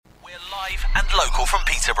local from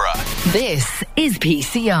Peterborough. This is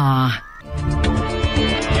PCR.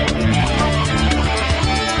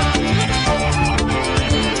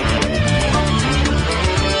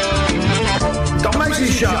 Dom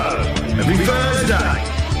Mason's show every Thursday.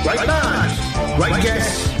 Great bands, great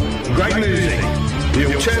guests, great music. The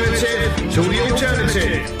alternative to the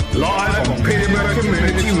alternative. Live on Peterborough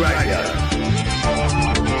Community Radio.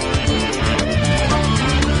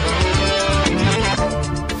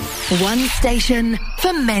 One station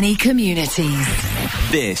for many communities.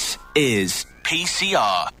 This is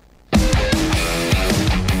PCR.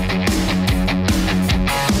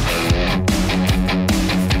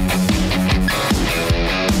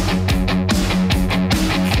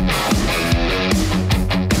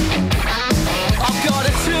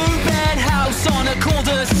 On a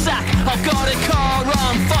cul-de-sac, I've got a car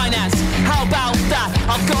on finance. How about that?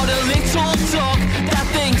 I've got a little dog that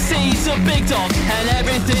thinks he's a big dog, and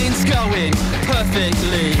everything's going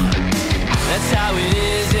perfectly. That's how it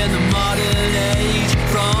is in the modern age.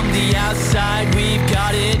 From the outside, we've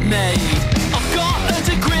got it made. I've got a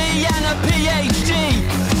degree and a PhD.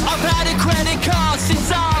 I've had a credit card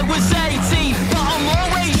since I was 18, but I'm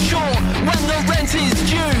always sure when the rent is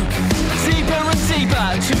due. Deeper and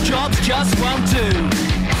deeper, 2 jobs just won't do.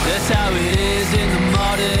 That's how it is in the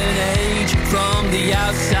modern age. From the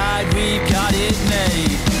outside, we've got it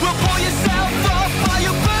made. Well, pull yourself up by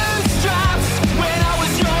your bootstraps. When I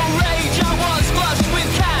was your age, I was flush with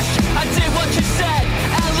cash. I did what you said,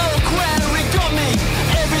 and look where it got me.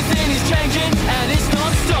 Everything is changing, and it's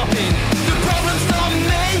not stopping. The problem's not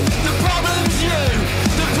me, the problem's you.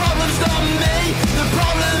 The problem's not me, the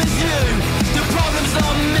problem is you. The problem's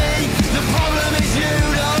not me. The problem is you,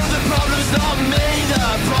 no, the problem's not me, the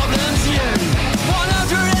problem's you.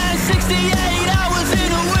 168 hours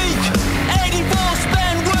in a week, 84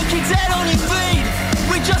 spent working dead on your feet.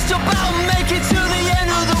 We just about make it to the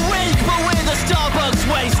end of the week, but we're the Starbucks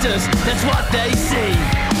wasters, that's what they see.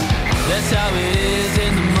 That's how it is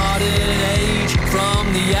in the modern age.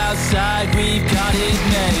 From the outside, we've got it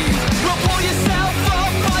made. Well, pull yourself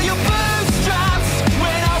up by your bootstraps.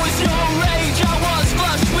 When I was your age, I was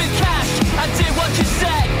flush with cash. I did what you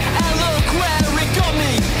said, and look where it got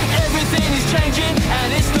me. Everything is changing, and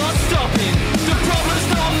it's not stopping. The problem's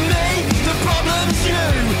not me, the problem's you.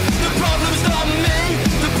 The problem's not me,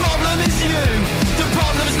 the problem is you. The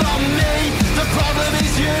problem's not me, the problem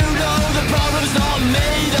is you. No, the problem's not me,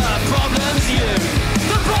 the problem's you.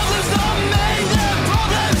 The problem's not me, the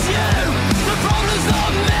problem's you. The problem's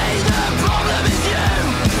not me, the problem is you.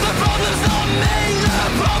 The problem's not me, the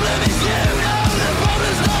problem is you. No, the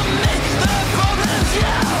problem's not me, the problem's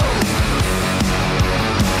you.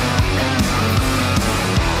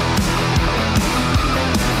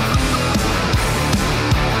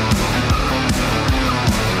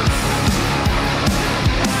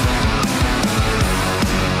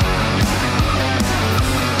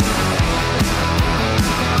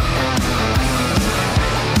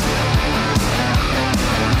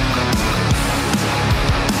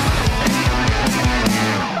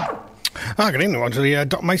 Good evening, everyone, to the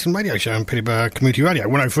Doc Mason radio show on Peterborough Community Radio,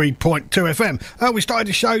 103.2 FM. We started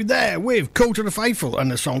the show there with Call to the Faithfull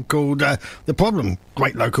and a song called The Problem,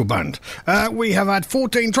 great local band. We have had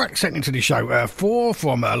 14 tracks sent into the show, 4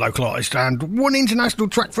 from a local artist and 1 international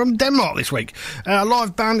track from Denmark this week.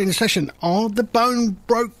 Live band in session are the Bone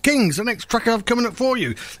Broke Kings. The next track I have coming up for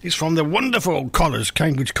you is from the wonderful Collars,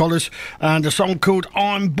 Cambridge Collars, and a song called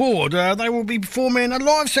I'm Bored. They will be performing a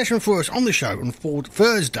live session for us on the show on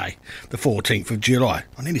Thursday, the 14th of July.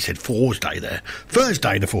 I nearly said Thursday there.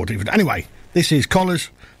 Thursday the 14th. Anyway, this is Collars,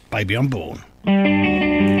 Baby I'm Born.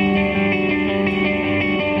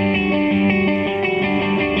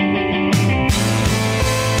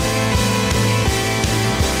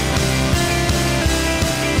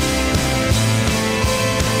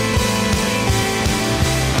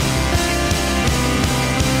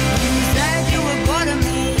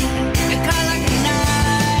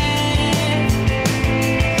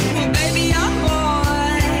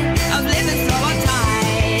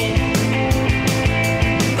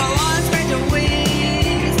 Go on, spread your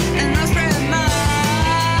wings.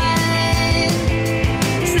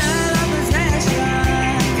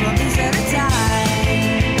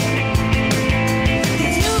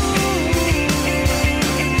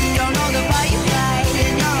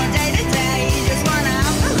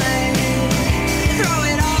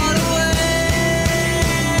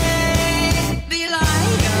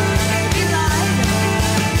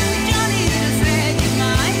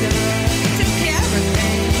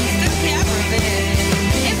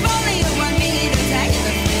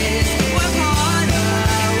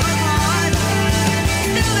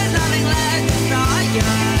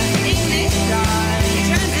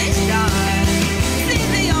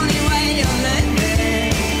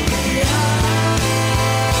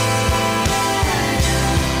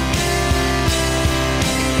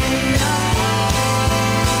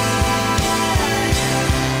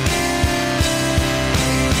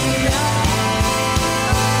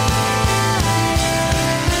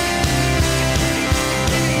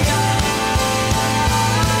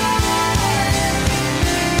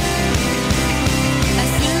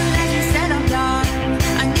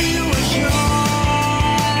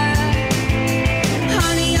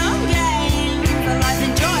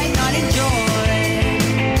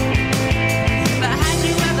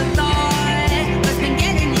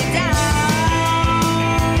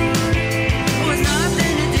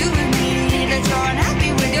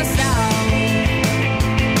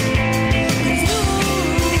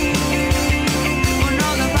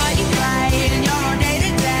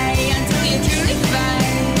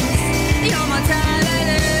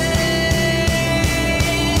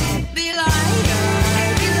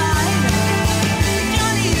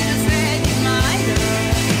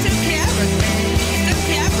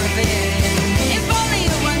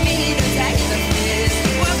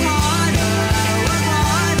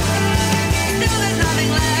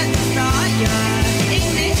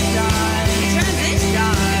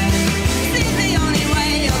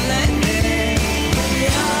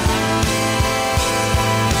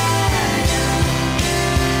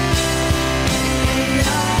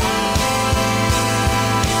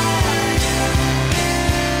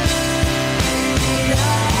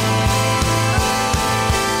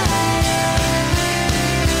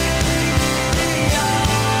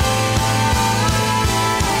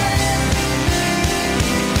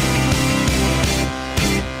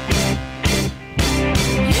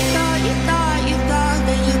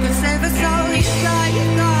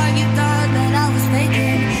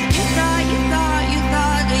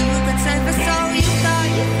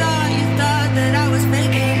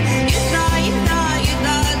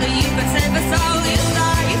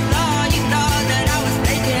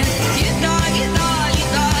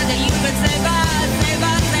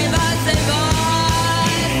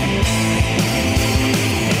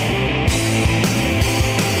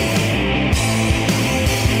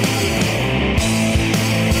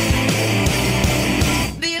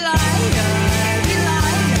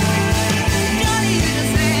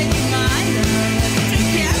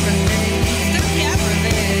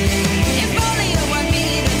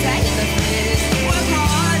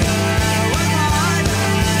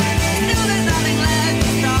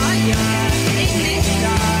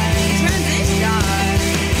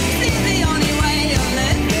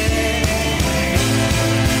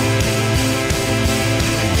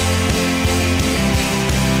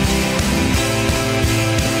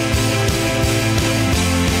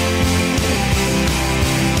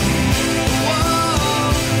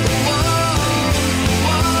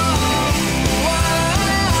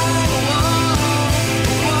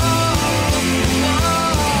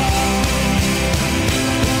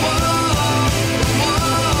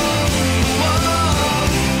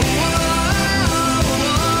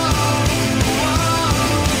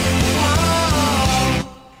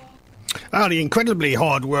 the incredibly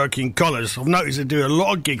hard-working Collars. I've noticed they do a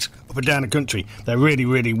lot of gigs up and down the country. They're really,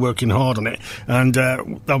 really working hard on it. And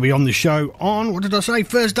they'll be on the show on, what did I say,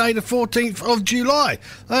 Thursday the 14th of July.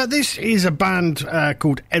 This is a band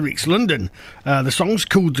called Eryx London. The song's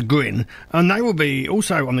called The Grin, and they will be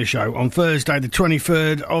also on the show on Thursday the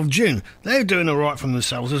 23rd of June. They're doing all right from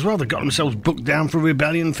themselves as well. They've got themselves booked down for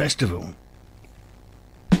Rebellion Festival.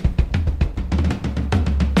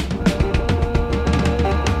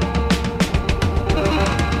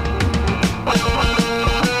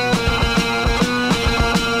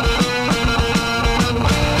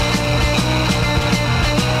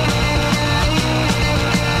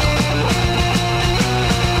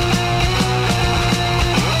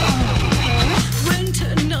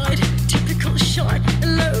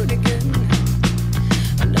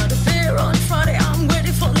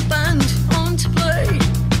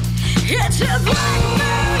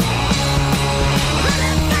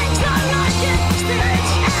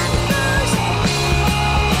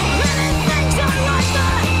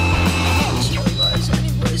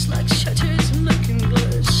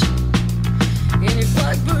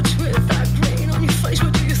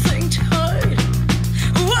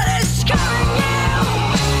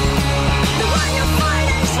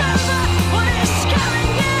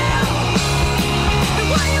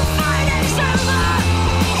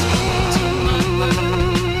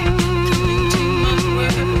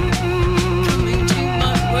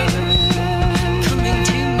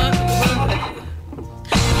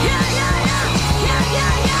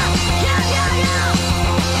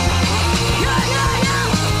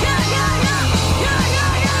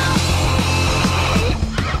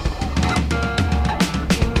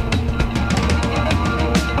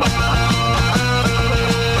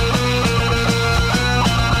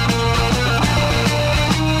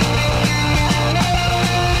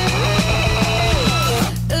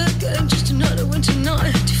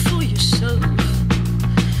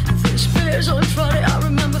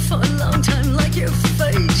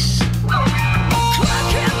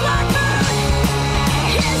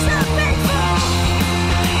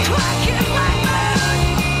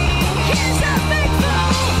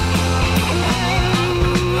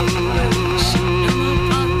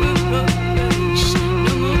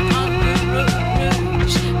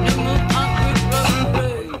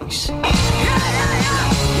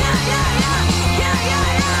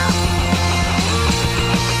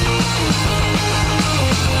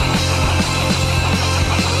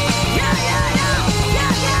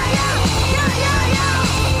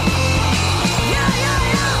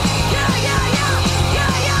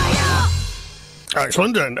 Eryx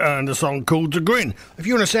London and a song called The Grin. If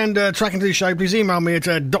you want to send a track into the show, please email me at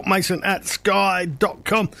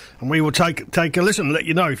dotmason@sky.com and we will take a listen and let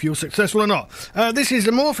you know if you're successful or not. This is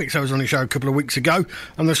the Morphics. I was on the show a couple of weeks ago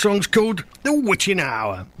and the song's called The Witching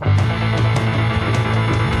Hour.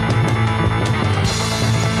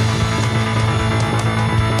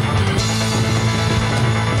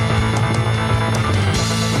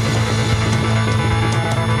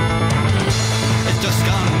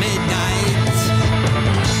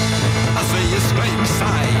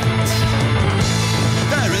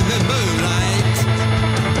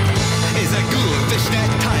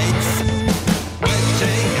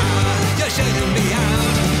 Shouldn't be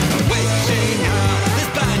out, witching hour. This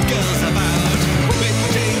band girl's about.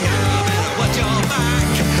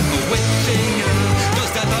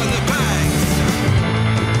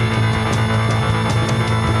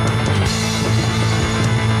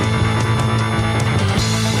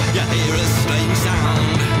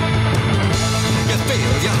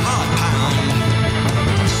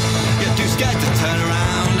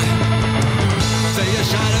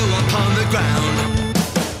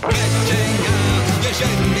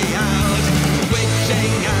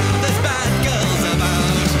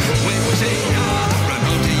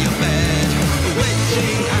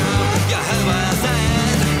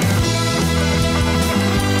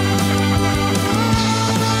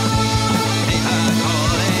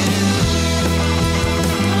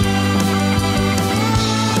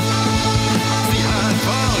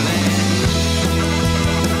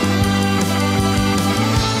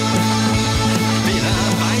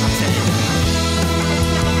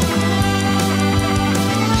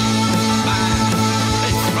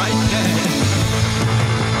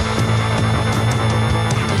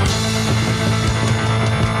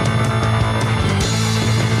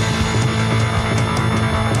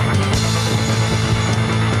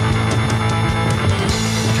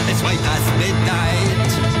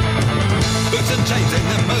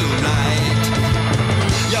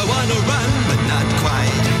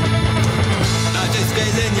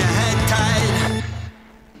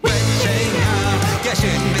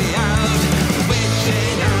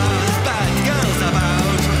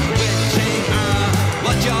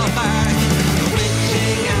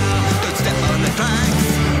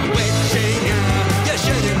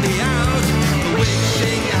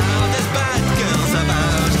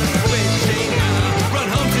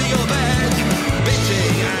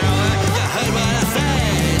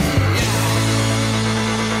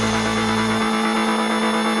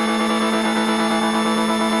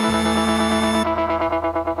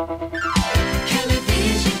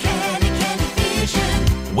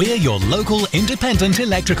 We're your local independent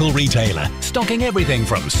electrical retailer, stocking everything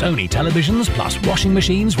from Sony televisions plus washing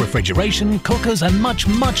machines, refrigeration, cookers and much,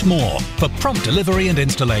 much more for prompt delivery and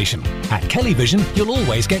installation. At Kelly Vision, you'll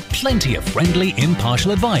always get plenty of friendly,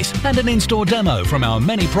 impartial advice and an in-store demo from our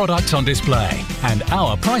many products on display. And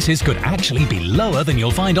our prices could actually be lower than you'll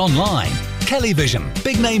find online. Kelly Vision,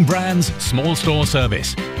 big name brands, small store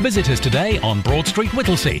service. Visit us today on Broad Street,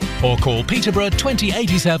 Whittlesea, or call Peterborough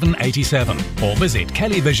 2087 87, or visit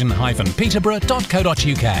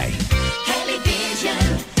kellyvision-peterborough.co.uk. Kelly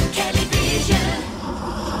Vision, Kelly Vision.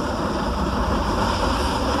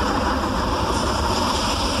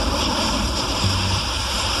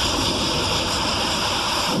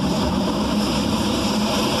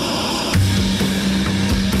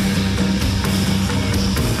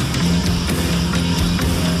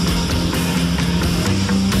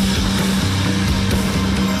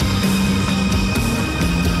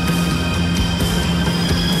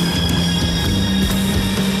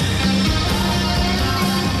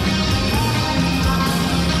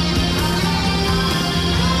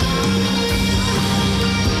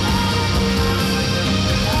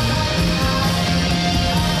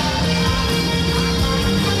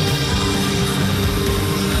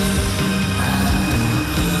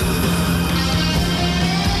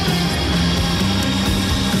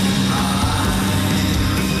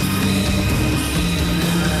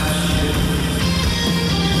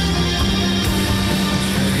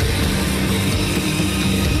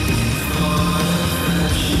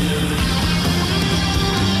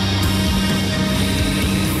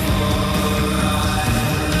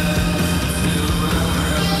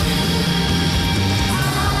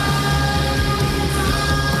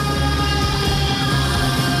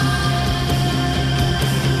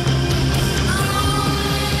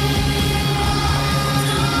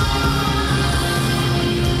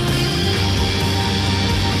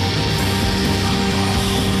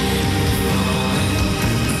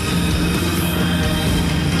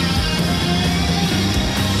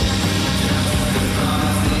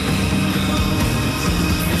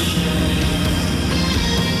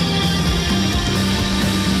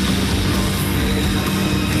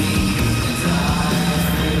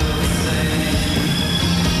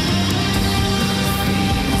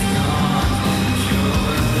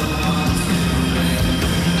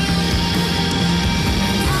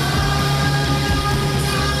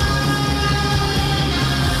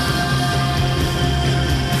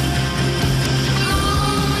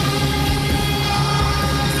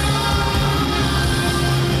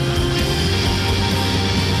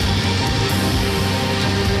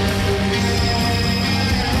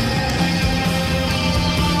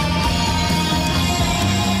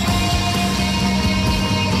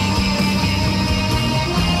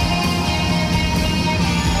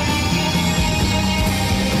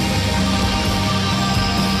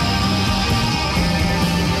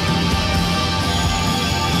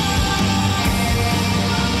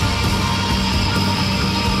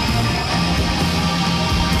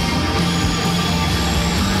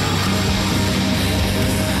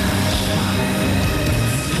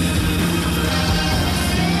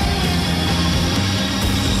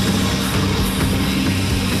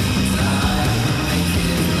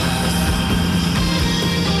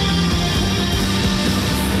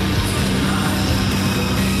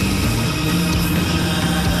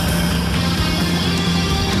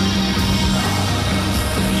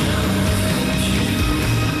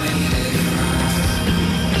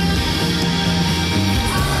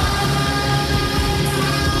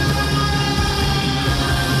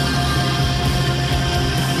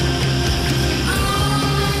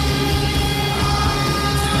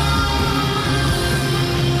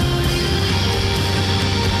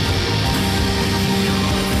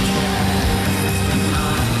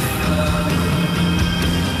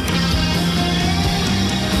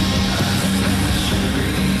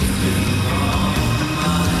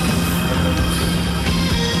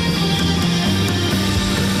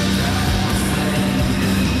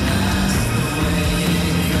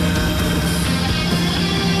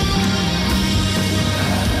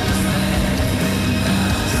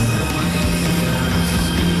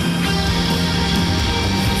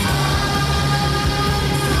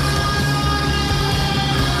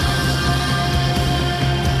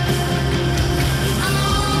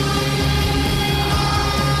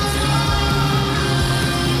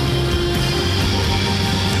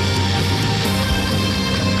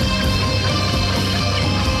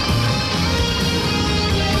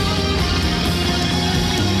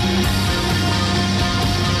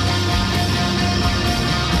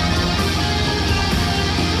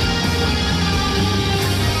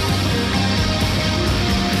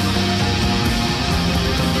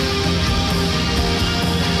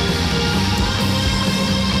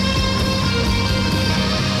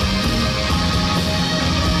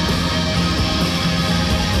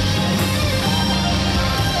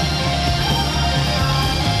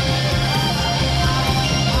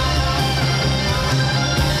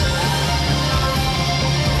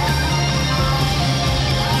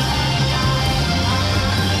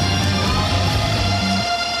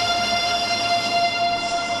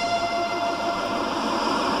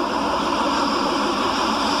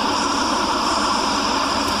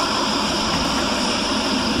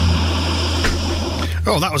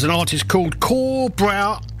 Oh, that was an artist called Coor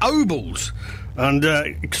Obles. And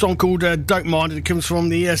a song called Don't Mind It. It comes from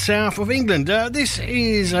the south of England. This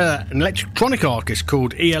is an electronic artist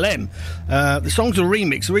called ELM. The song's a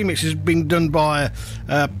remix. The remix has been done by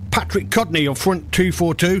Patrick Codney of Front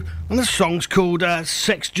 242. And the song's called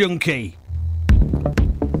Sex Junkie.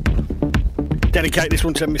 Dedicate this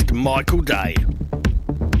one to Mr. Michael Day.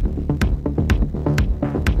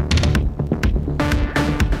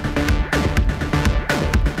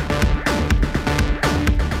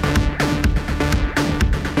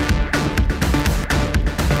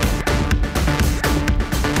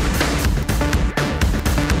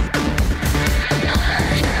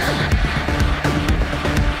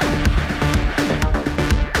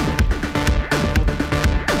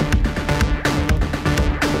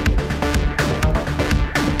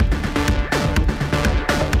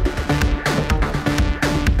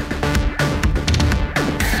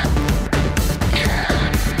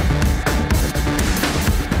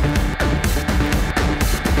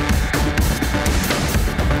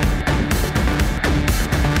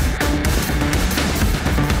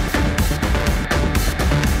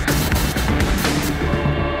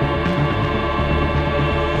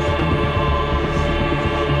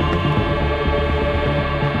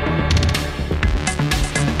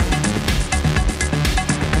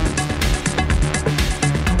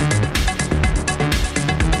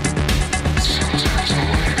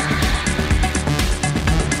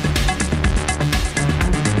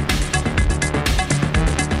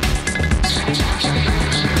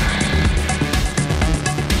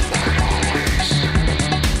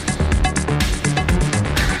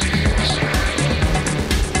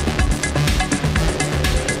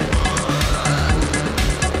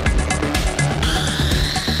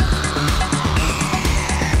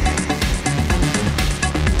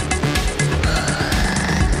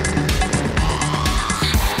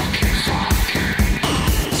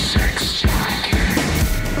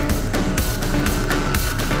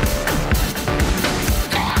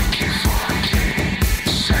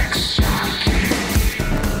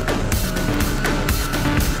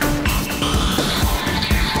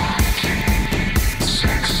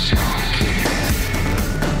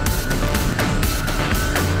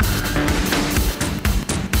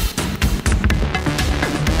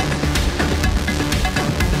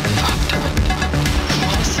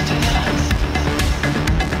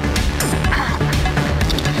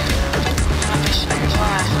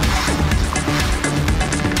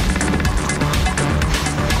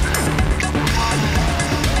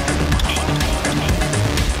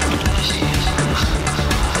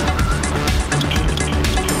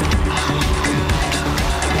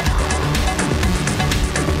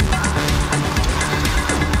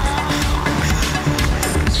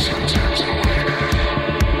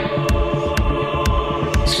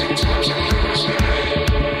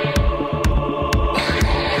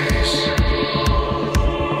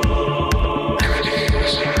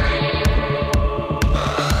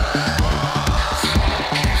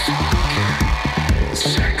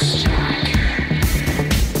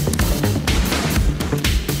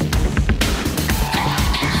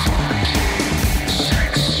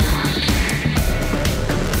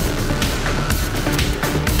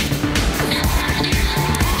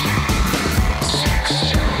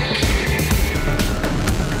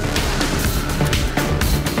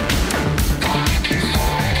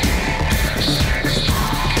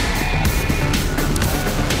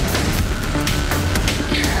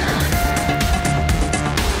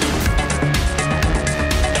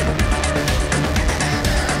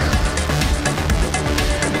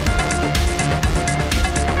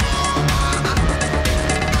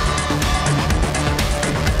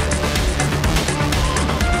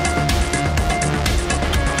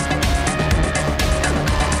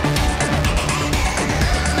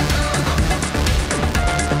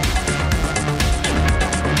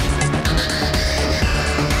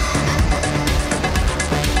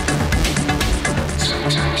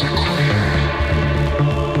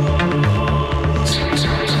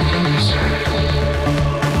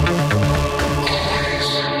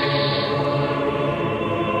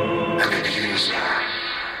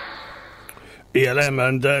 ELM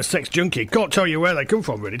and Sex Junkie. Can't tell you where they come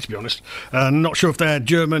from, really, to be honest. Not sure if they're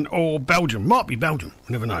German or Belgian. Might be Belgian.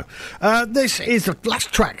 You never know. This is the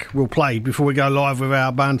last track we'll play before we go live with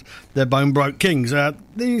our band, the Bone Broke Kings.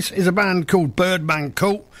 This is a band called Birdman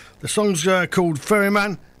Cult. The song's called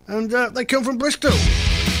Ferryman, and they come from Bristol.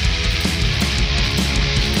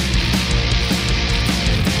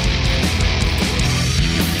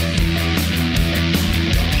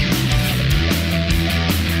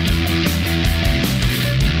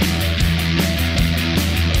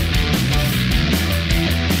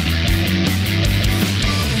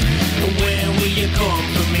 come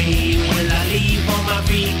for me? Will I leave on my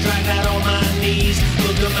feet, drag out on my knees?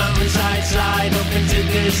 Will the mountainside slide up into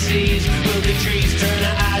the seas? Will the trees turn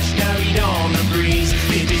to ash, carried on the breeze?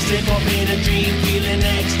 Maybe slip up in a dream, feeling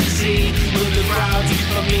ecstasy. Will the crowd weep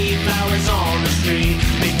for me, flowers on the street?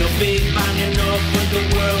 Make a big bang enough for the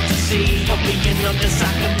world to see. I'll be another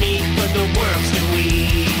sack of meat for the worms to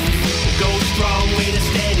eat. Go strong with a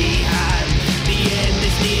steady hand. The end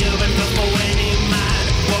is near enough for any man.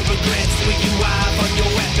 What regrets will you have on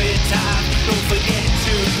your epitaph? Don't forget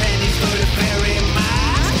 2 pennies for the ferryman.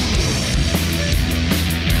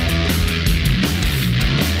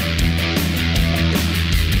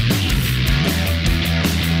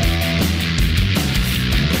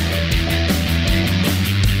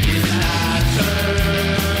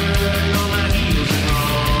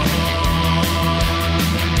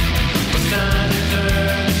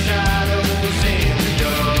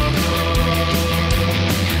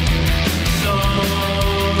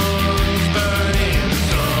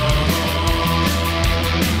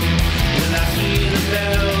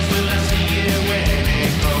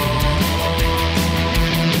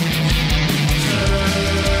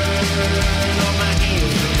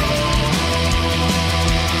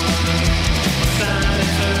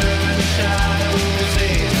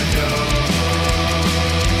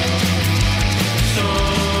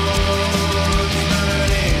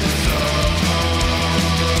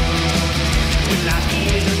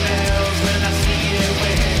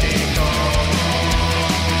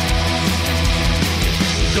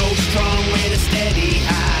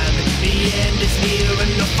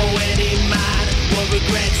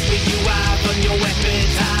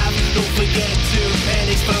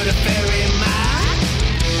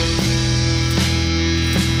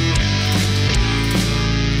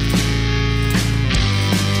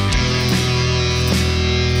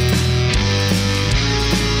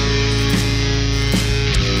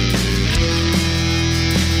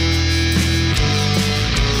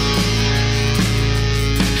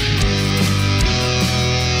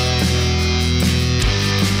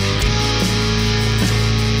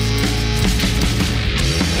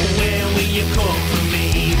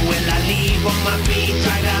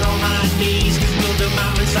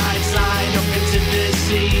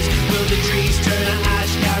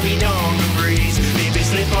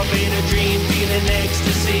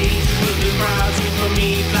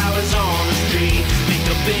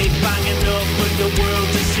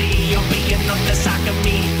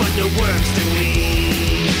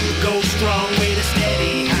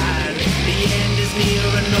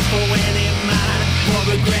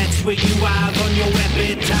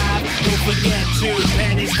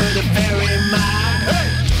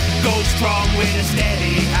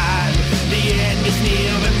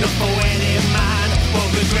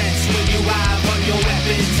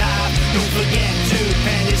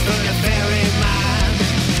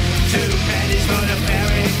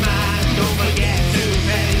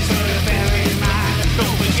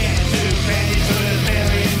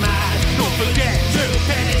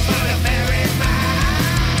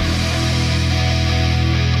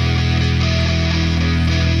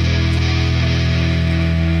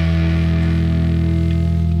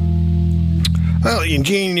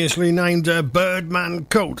 Ingeniously named Birdman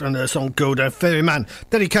Cult and a song called Ferryman.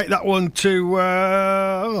 Dedicate that one to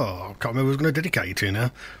I can't remember who I was going to dedicate it to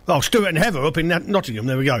now. Oh, Stuart and Heather up in Nottingham.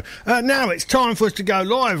 There we go. Now it's time for us to go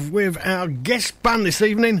live with our guest band this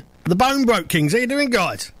evening, the Bone Broke Kings. How you doing,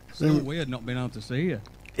 guys? So weird not being able to see you.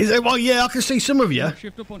 Is it? Well, yeah, I can see some of you.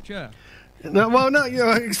 Shift up on chair. No, well, no,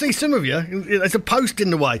 yeah, I can see some of you. There's a post in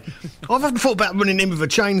the way. I've often thought about running in with a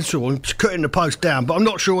chainsaw and cutting the post down, but I'm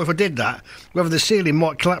not sure if I did that, whether the ceiling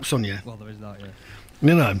might collapse on you. Well, there is that, yeah.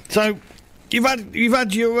 You know. So, you've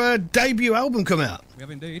had your debut album come out. We have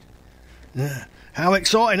indeed. Yeah. How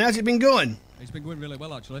exciting? How's it been going? It's been going really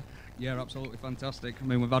well, actually. Yeah, absolutely fantastic. I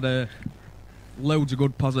mean, we've had loads of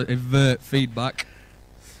good positive feedback.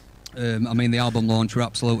 I mean, the album launch were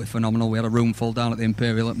absolutely phenomenal. We had a room full down at the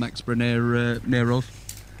Imperial at Mexborough near us.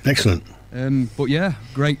 Excellent. But yeah,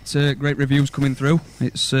 great reviews coming through.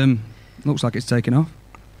 It's looks like it's taking off.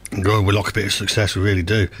 God, we like a bit of success, we really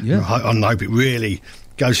do. Yeah. I hope it really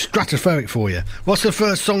goes stratospheric for you. What's the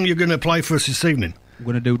first song you're going to play for us this evening? I'm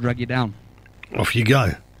going to do Drag You Down. Off you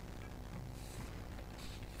go.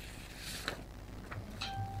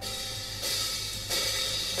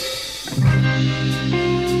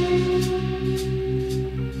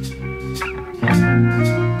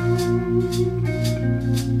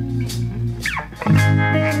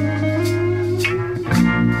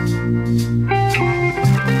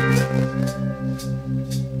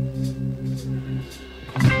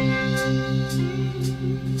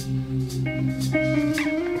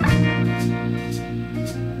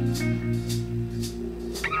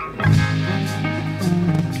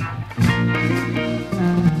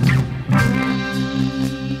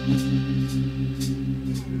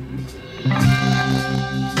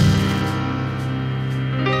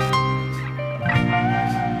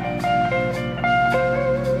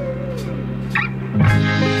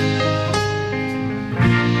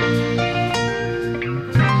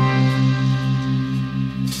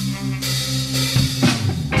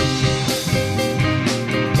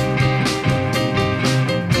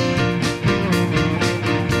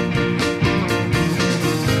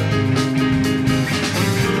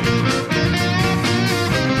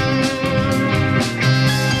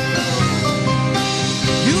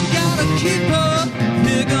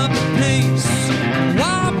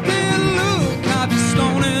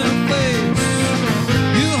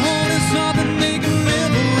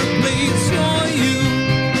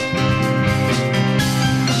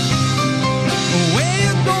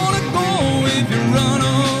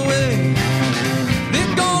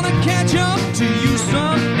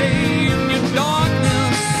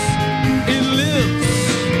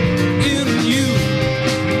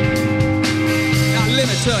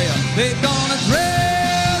 They're gonna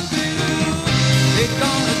drag you. They're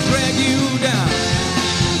gonna drag you down.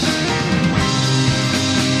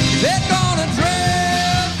 They're gonna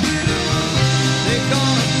drag you. They're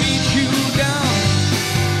gonna beat you down,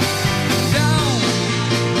 down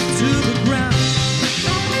to the ground.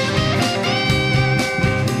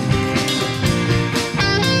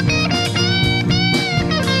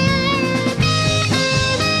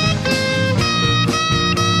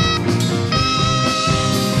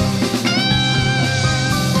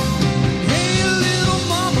 Hey, little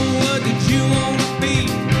mama, what did you want to be?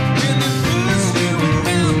 When they pushed you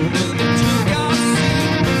around, when they took our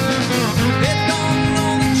seat, they don't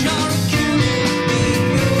know that you're a killer,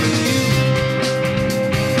 you're you.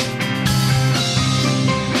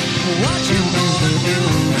 What you gonna do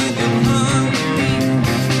with your honey?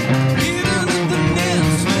 Get under the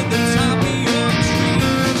nest at the top of your tree.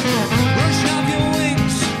 Brush off your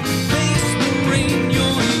wings, face the rain,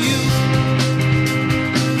 you're you.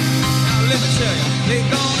 Now let me tell you, they're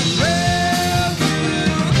gonna drag you.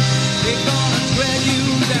 They're gonna drag you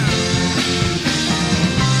down.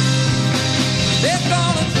 They're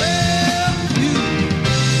gonna drag you.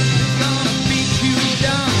 They're gonna beat you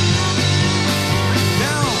down,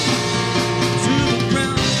 down to the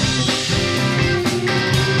ground.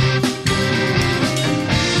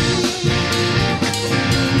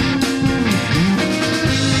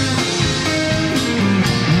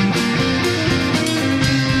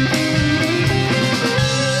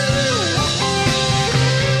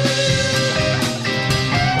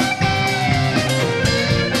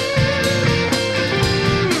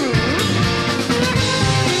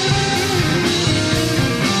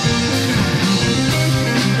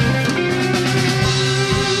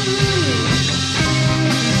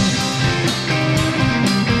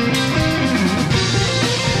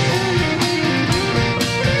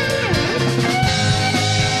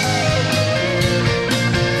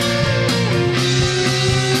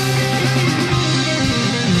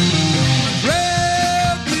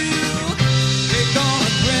 Drag you. They're gonna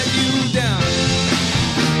drag you down.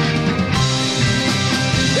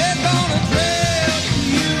 They're gonna drag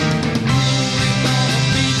you. They're gonna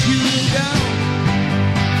beat you down,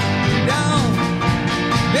 down.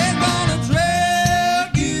 They're gonna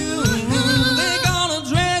drag you. They're gonna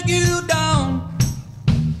drag you down.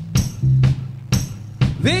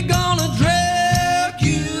 They're gonna drag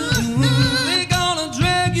you. They're gonna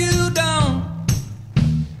drag you down.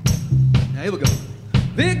 Now here we go.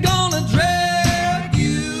 They're gonna drag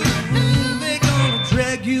you. They're gonna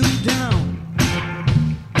drag you down.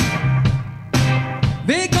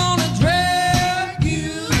 They're gonna drag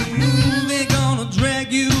you. They're gonna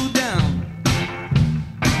drag you down.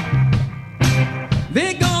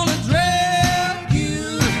 They're gonna drag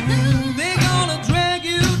you. They're gonna drag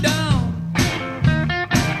you down.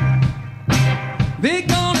 They're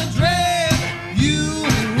gonna drag you.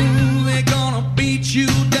 They're gonna beat you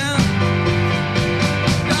down,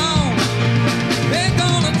 down. They're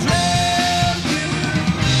gonna drag you.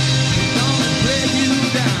 They're gonna drag you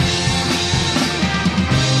down.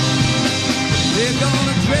 They're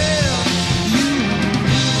gonna drag you.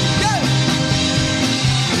 Yeah.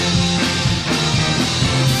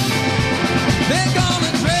 They're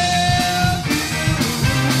gonna drag you.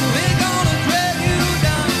 They're gonna drag you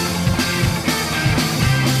down.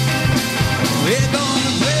 They're gonna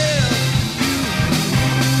drag you.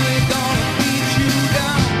 They're gonna beat you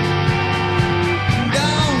down,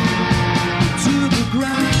 down to the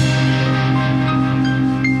ground.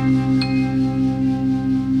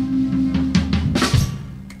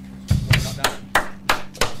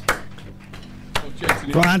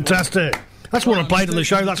 Fantastic. That's what I played on the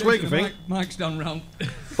show last week, I think. Mike's done round.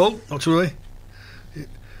 Oh, not to worry.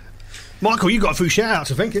 Michael, you got a few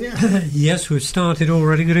shout-outs, I think, didn't you? Yes, we've started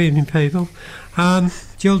already. Good evening, people.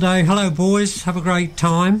 Jill Day, hello, boys. Have a great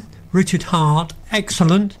time. Richard Hart,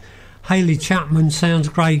 excellent. Hayley Chapman, sounds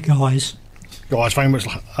great, guys. Guys, very much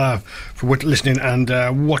for listening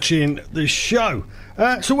and watching the show.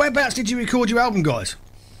 So whereabouts did you record your album, guys?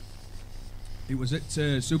 It was at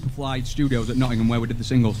Superfly Studios at Nottingham where we did the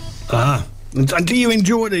singles. Ah. And do you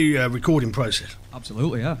enjoy the recording process?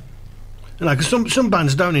 Absolutely, yeah. You know, because some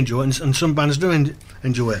bands don't enjoy it and some bands do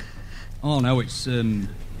enjoy it. Oh, no, it's well,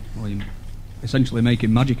 you're essentially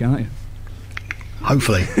making magic, aren't you?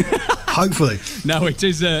 Hopefully. Hopefully. No, it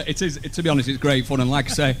is, to be honest, it's great fun. And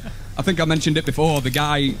like I say, I think I mentioned it before,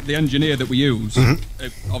 the engineer that we use,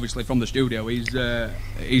 obviously from the studio,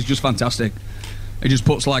 he's just fantastic. He just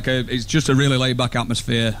puts it's just a really laid back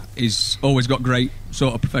atmosphere. He's always got great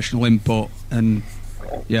sort of professional input, and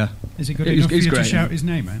yeah. Is it good enough for you to shout his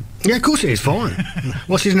name, man? Yeah, of course it is, fine.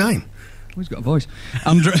 What's his name? He's got a voice.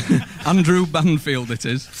 Andrew Banfield, it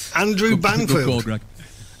is. Andrew Good Banfield. call, Greg.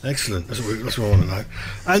 Excellent. That's what I want to know.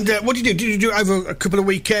 And what did you do? Did you do it over a couple of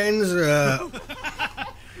weekends? A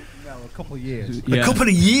couple of years. A couple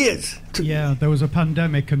of years. Yeah, there was a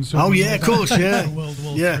pandemic and so. Oh yeah, of course, yeah. World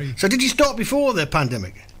War yeah. III. So did you start before the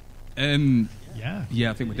pandemic? Yeah,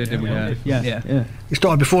 I think we did, didn't we? Yeah. You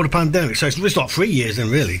started before the pandemic, so it's like 3 years then,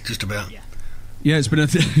 really, just about. Yeah, it's been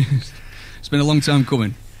a long time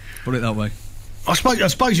coming. Put it that way. I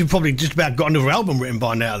suppose you've probably just about got another album written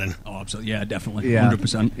by now, then. Oh, absolutely. Yeah, definitely. Yeah.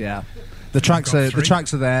 100%. Yeah. The tracks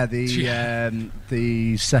are there.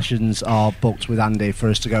 The sessions are booked with Andy for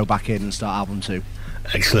us to go back in and start album 2.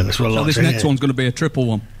 Excellent. That's what I like. So this to next hear. one's going to be a triple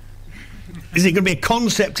one. Is it going to be a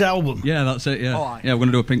concept album? Yeah, that's it. Yeah, right. yeah, we're going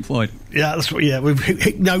to do a Pink Floyd. Yeah, that's what. Yeah, with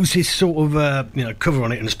hypnosis sort of cover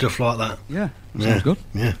on it and stuff like that. Yeah, sounds good.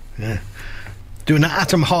 Yeah. Doing that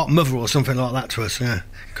Atom Heart Mother or something like that to us. Yeah,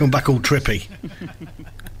 come back all trippy.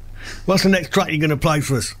 What's the next track you're going to play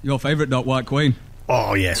for us? Your favourite, Dot White Queen.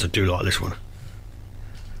 Oh yes, I do like this one.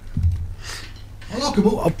 I like them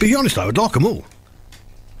all. I'll be honest though, I like them all.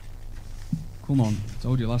 Come on, I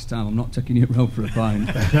told you last time, I'm not taking you road for a pint.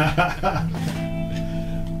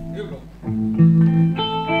 Here we go.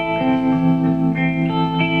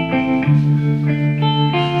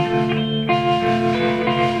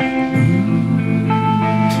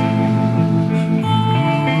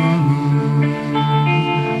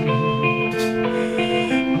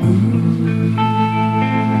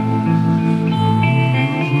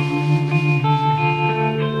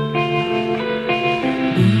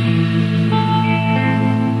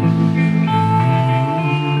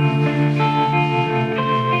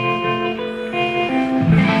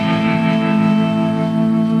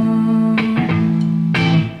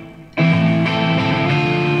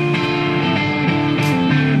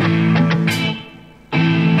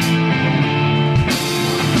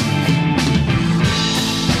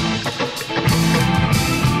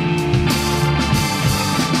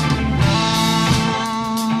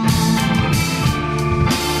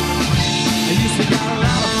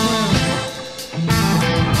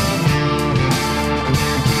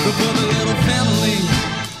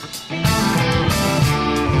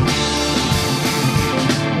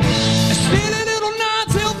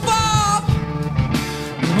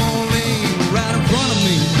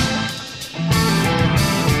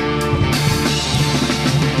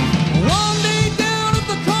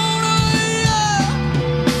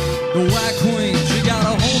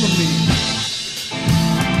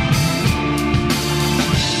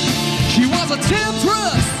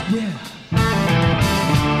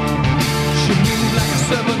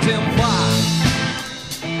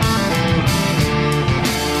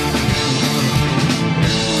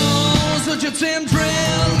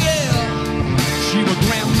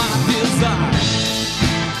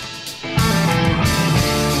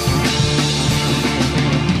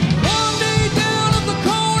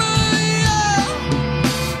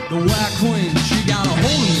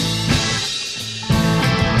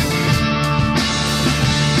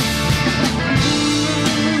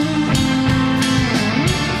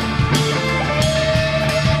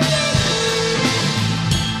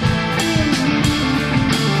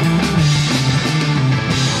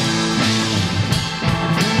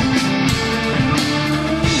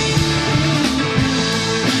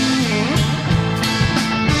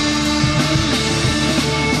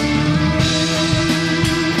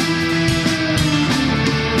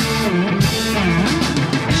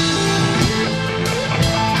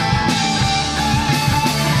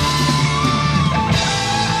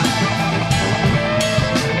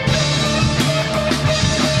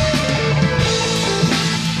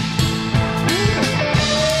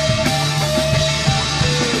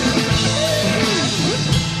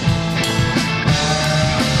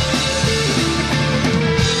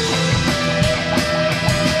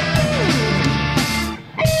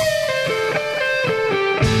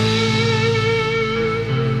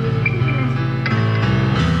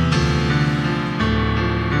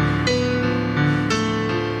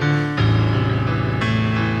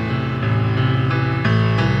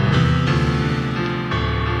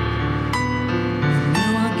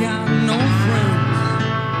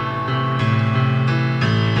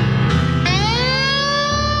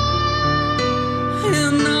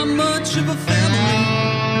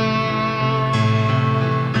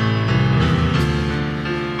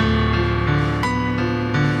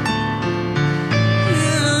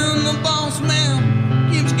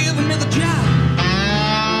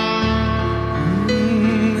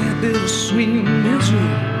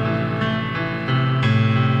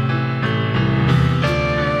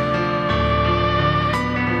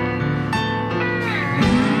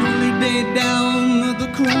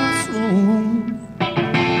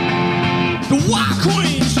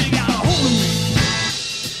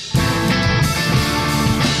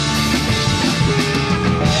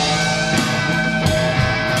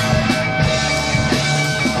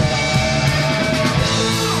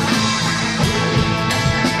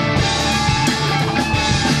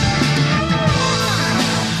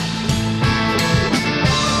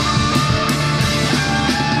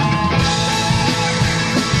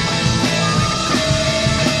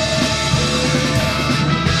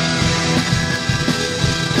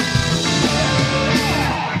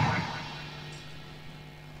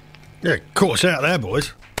 caught us out there,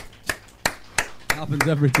 boys. Happens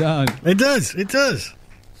every time. It does.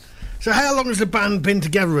 So how long has the band been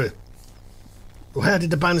together? Or how did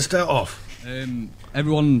the band start off?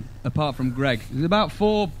 Everyone apart from Greg. Is it about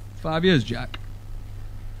 4-5 years, Jack?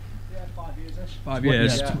 Yeah, 5 years-ish. 5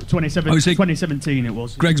 years. Yeah. 2017 it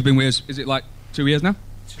was. Greg's been with us, is it like 2 years now?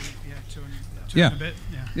 Two Yeah. and a bit.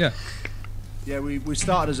 Yeah. Yeah, we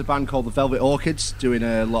started as a band called the Velvet Orchids, doing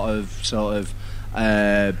a lot of sort of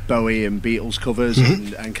Bowie and Beatles covers,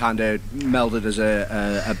 and kind of melded as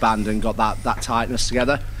a band and got that tightness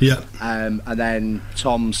together. Yeah. And then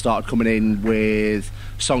Tom started coming in with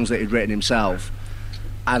songs that he'd written himself.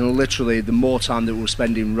 And literally, the more time that we were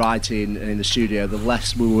spending writing and in the studio, the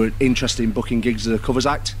less we were interested in booking gigs as a covers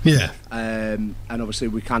act. Yeah. And obviously,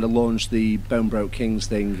 we kind of launched the Bone Broke Kings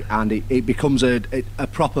thing, and it becomes a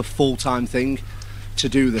proper full-time thing to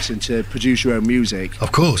do this and to produce your own music.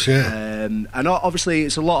 Of course, yeah. And obviously,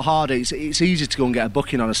 it's a lot harder. It's easy to go and get a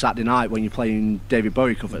booking on a Saturday night when you're playing David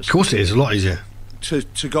Bowie covers. Of course it is, a lot easier.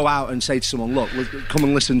 To go out and say to someone, look, come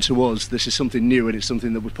and listen to us, this is something new and it's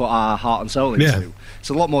something that we put our heart and soul into. Yeah. It's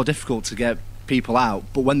a lot more difficult to get people out,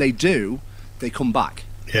 but when they do, they come back.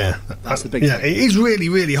 Yeah, that's the big thing. It is really,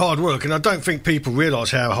 really hard work, and I don't think people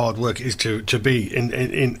realise how hard work it is to be in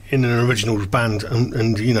an original band,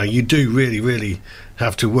 and you know, you do really, really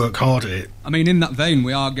have to work hard at it. I mean, in that vein,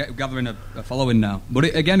 we are gathering a following now, but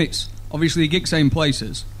again, it's obviously gig same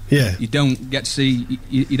places. Yeah, you don't get to see,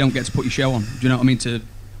 you don't get to put your show on. Do you know what I mean? To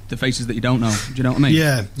the faces that you don't know. Do you know what I mean?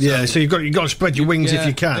 Yeah. So you've got to spread your wings if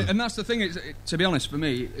you can. And that's the thing. To be honest, for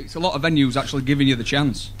me, it's a lot of venues actually giving you the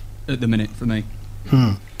chance at the minute. For me,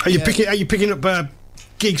 Are you picking up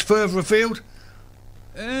gigs further afield?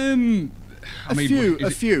 A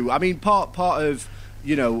few. I mean, part of,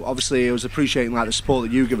 you know, obviously, I was appreciating like the support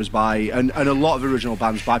that you give us by, and a lot of original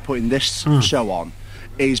bands by putting this show on,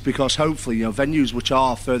 is because hopefully, you know, venues which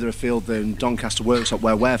are further afield than Doncaster Workshop,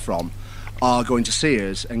 where we're from, are going to see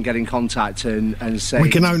us and get in contact and say, we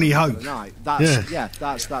can only hope. That's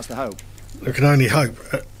the hope. We can only hope.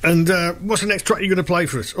 And what's the next track you're going to play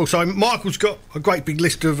for us? Also, Michael's got a great big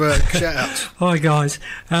list of shout-outs. Hi, guys.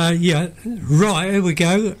 Right, here we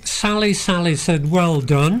go. Sally said, well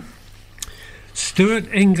done.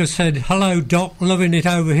 Stuart Inger said, hello, Doc. Loving it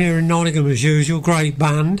over here in Nottingham as usual. Great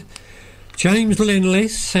band. James Linley,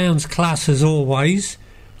 sounds class as always.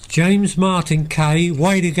 James Martin K,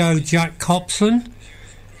 way to go, Jack Copson.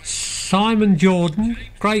 Simon Jordan,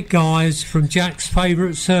 great guys, from Jack's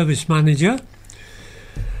favourite service manager.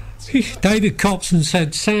 David Copson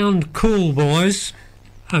said, sound cool, boys.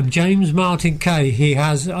 And James Martin K, he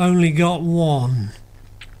has only got one.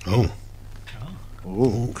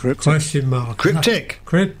 Oh, cryptic. Question mark. Cryptic.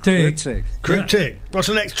 What's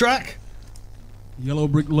the next track? Yellow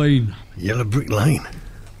Brick Lane.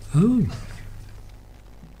 Ooh.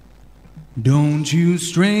 Don't you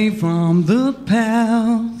stray from the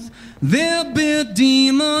path. There'll be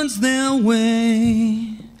demons their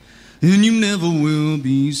way, and you never will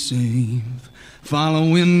be safe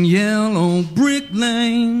following Yellow Brick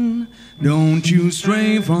Lane. Don't you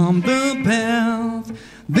stray from the path.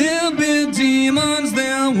 There'll be demons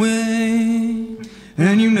their way,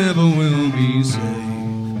 and you never will be safe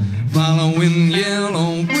following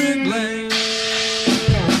Yellow Brick Lane.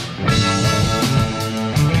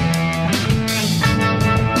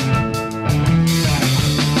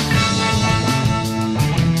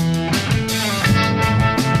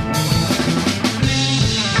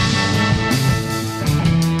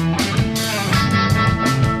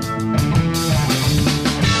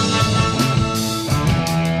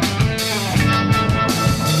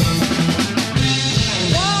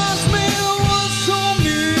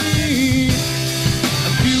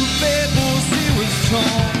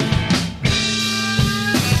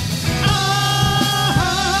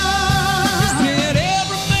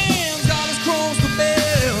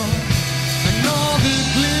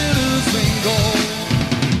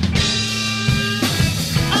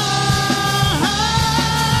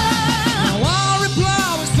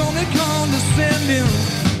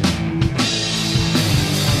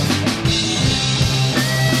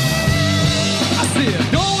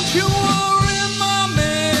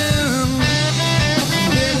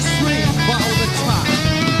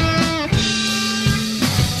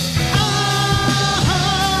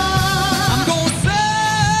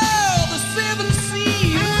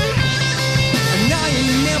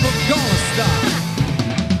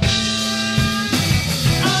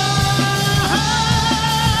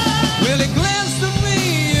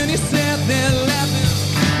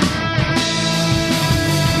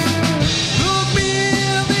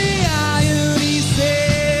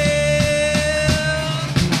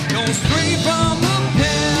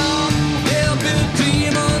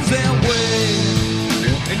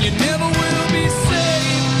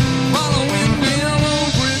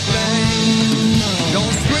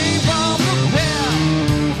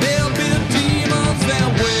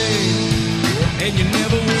 and you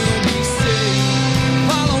never will be safe.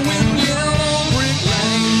 Following yellow brick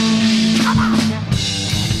lane. Come on.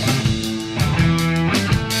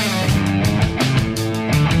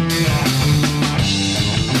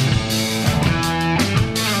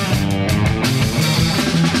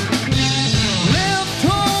 Left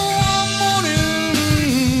home one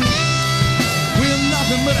morning with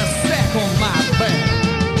nothing but a sack on my back.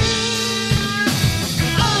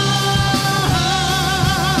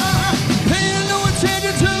 Paying no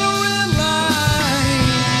attention to the red line.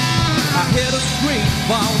 I headed straight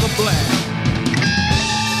for the black.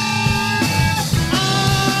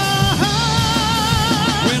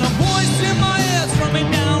 When a voice in my head struck me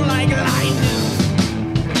down like lightning,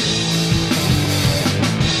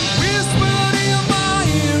 whispered in my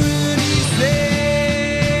ear and he said,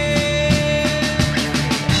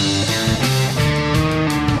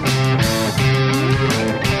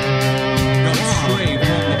 "Go straight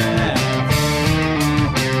from the path.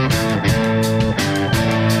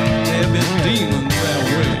 There have been demons that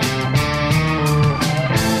way.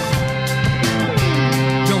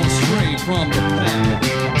 Go straight from the path.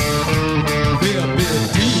 There have been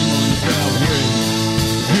demons that way."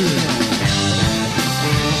 Yeah.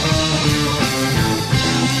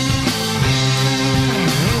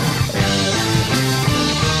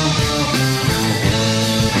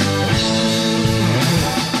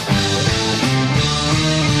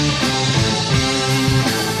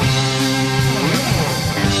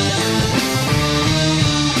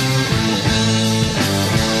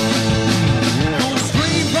 Go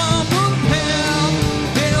straight from the path.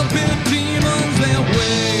 There'll be demons that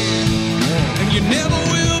way, and you never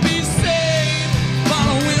will be safe.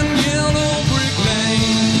 Following yellow brick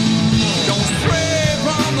lane. Go straight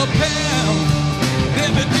from the path.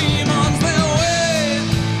 There'll be demons that way,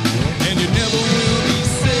 and you never will be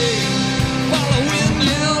safe. Following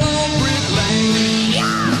yellow brick lane.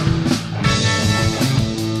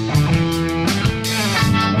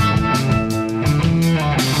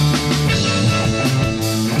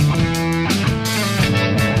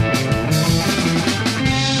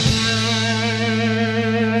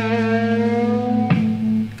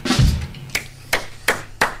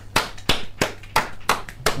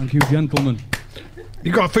 Thank you, gentlemen.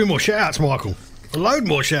 You've got a few more shout-outs, Michael. A load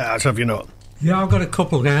more shout-outs, have you not? Yeah, I've got a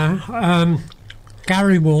couple now.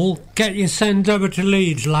 Gary Wall, get your send over to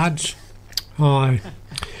Leeds, lads. Aye.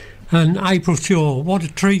 And April Shaw, what a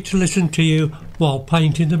treat to listen to you while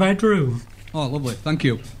painting the bedroom. Oh, lovely. Thank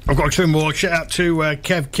you. I've got two more. Shout-out to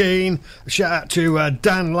Kev Keane, a shout-out to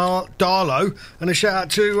Dan Darlow, and a shout-out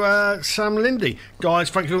to Sam Lindy. Guys,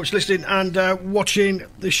 thank you very much for listening and watching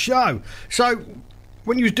the show. So,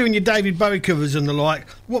 when you was doing your David Bowie covers and the like,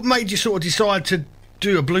 what made you sort of decide to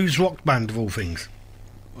do a blues rock band of all things?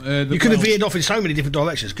 You could have veered off in so many different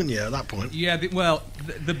directions, couldn't you, at that point? Yeah,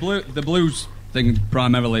 the blues thing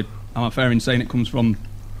primarily, am I fair in saying it comes from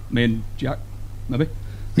me and Jack, maybe?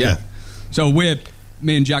 Yeah. So me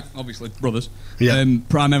and Jack, obviously brothers. Yeah.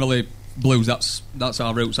 Primarily blues. That's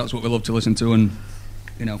our roots. That's what we love to listen to, and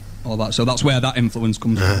all that. So that's where that influence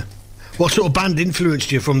comes from. What sort of band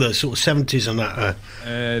influenced you from the sort of 70s and that?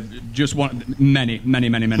 Just many.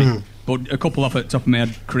 But a couple off at the top of my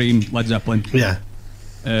head: Cream, Led Zeppelin. Yeah.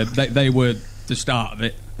 They were the start of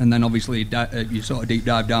it, and then obviously you sort of deep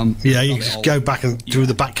dive down. Yeah, you just go back and through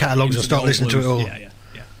the back catalogues and start listening to it all. Yeah.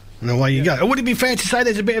 And away you go. Would it be fair to say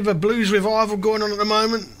there's a bit of a blues revival going on at the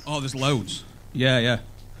moment? Oh, there's loads. Yeah,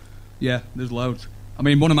 there's loads. I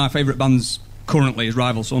mean, one of my favourite bands currently is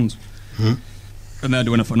Rival Sons. Hmm. And they're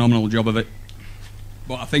doing a phenomenal job of it.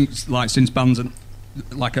 But I think, since bands,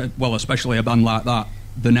 especially a band like that,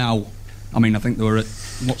 they're now... I mean, I think they were at...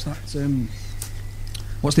 What's that?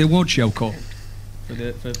 What's the award show called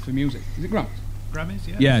for music? Is it Grammys? Grammys,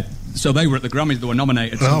 yeah. Yeah, so they were at the Grammys, they were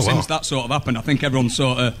nominated. So since that sort of happened, I think everyone's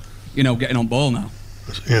sort of, getting on ball now.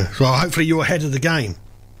 Yeah, so hopefully you're ahead of the game.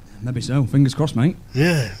 Maybe so, fingers crossed, mate.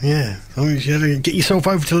 Yeah. I mean, you gotta get yourself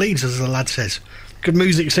over to Leeds, as the lad says. Good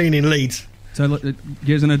music scene in Leeds. So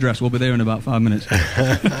here's an address, we'll be there in about 5 minutes.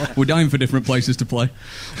 We're dying for different places to play.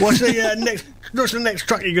 What's the next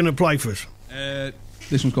track you're going to play for us?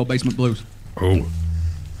 This one's called Basement Blues. Oh.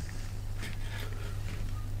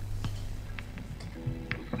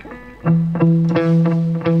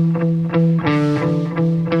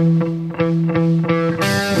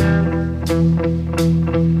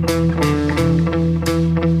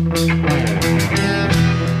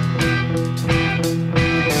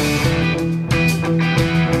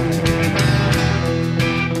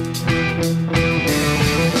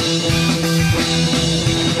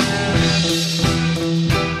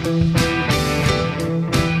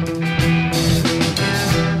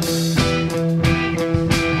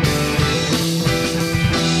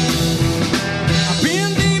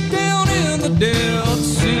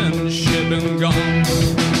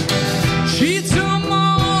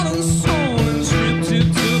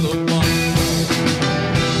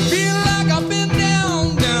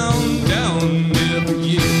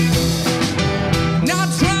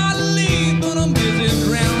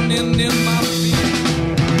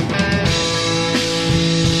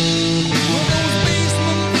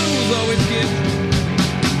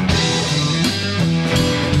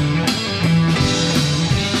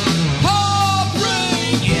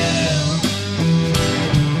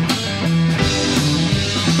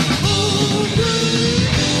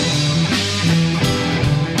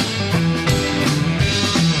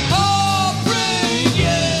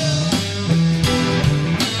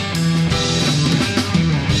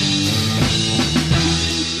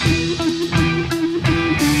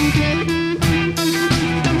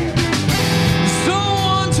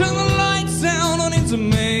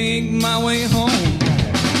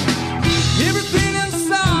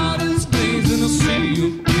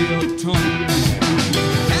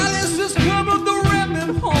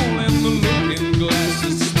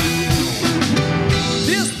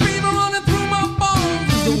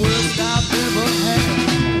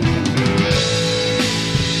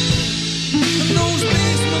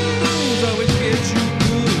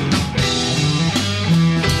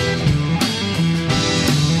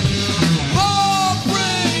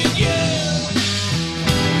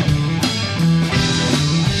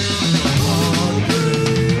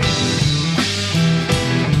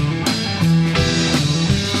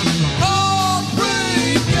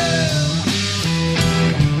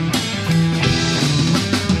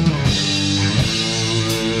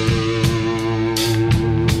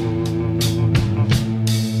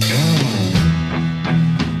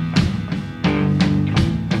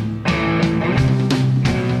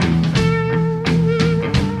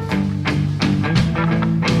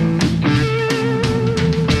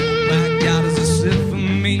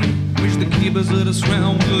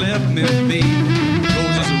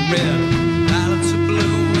 red. Violets are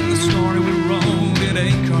blue, and the story we wrote, it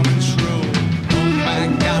ain't coming true. Oh my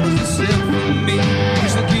God, it's a sin for me.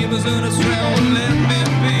 Wish the keepers of this realm would let me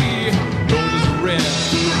be. Roses are red,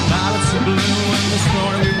 violets are blue, and the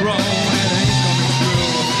story we wrote, it ain't coming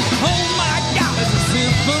true. Oh my God, it's a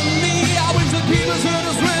sin for me. I wish the keepers of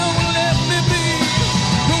this realm would let me be.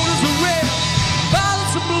 Roses are red,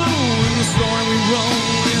 violets are blue, and the story we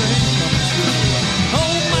wrote, it ain't coming true.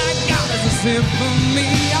 Oh my God, it's a sin for me.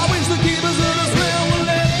 I wish the keepers of this realm would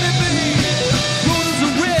let me be. Roses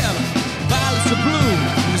are red, violets are blue,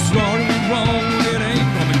 and the story we wrote, it ain't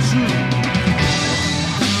coming true.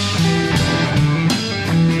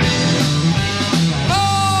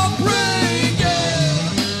 Oh, pray, yeah.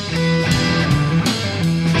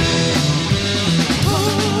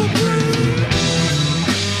 Oh, pray.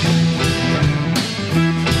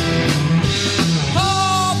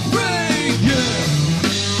 Oh, pray, yeah.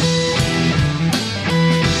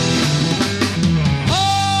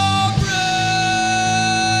 Oh,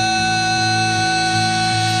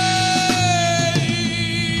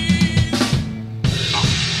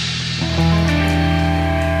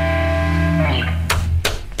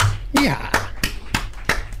 Yeah.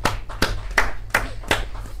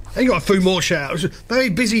 You got a few more shouts. Very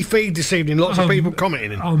busy feed this evening. Lots of people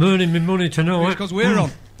commenting. I'm earning my money tonight. It's because we're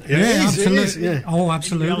on. Yeah, it is, absolutely. yeah. Oh, In reality,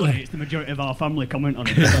 absolutely. it's the majority of our family comment on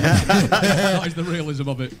it. That is the realism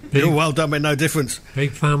of it. You're well done, made no difference.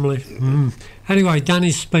 Big family. Anyway,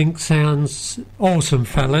 Danny Spink sounds awesome,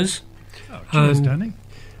 fellas. Cheers, And- Danny.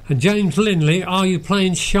 And James Lindley, are you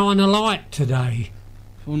playing Shine a Light today?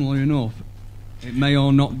 Funnily enough, it may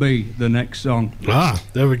or not be the next song. Ah,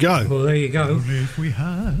 there we go. Well, there you go. If we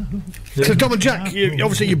have. So, Tom and Jack,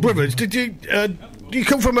 obviously your brothers. Did you? Do you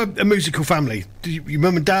come from a musical family? Did your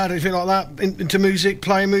mum and dad anything like that into music,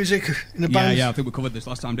 playing music in a band? Yeah, I think we covered this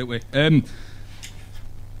last time, didn't we?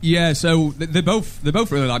 Yeah, so they both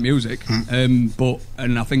really like music, but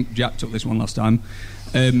I think Jack took this one last time.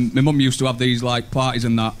 My mum used to have these like parties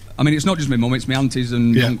and that. I mean, it's not just my mum; it's my aunties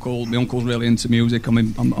and my uncle. My uncle's really into music on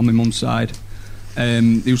my mum's side. They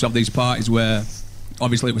used to have these parties where,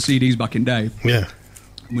 obviously, it was CDs back in day. Yeah.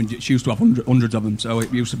 When she used to have hundreds of them, so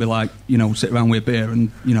it used to be like, sit around with a beer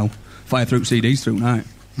and fire through CDs through night.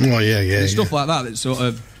 Oh yeah. There's stuff like that that sort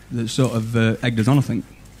of egged us on, I think,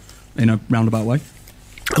 in a roundabout way.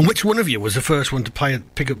 And which one of you was the first one to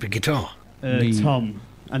pick up the guitar? Tom.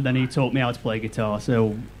 And then he taught me how to play guitar,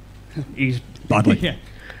 so he's... Badly. Yeah,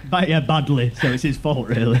 badly, so it's his fault,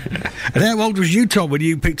 really. And how old was you, Tom, when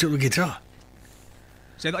you picked up the guitar?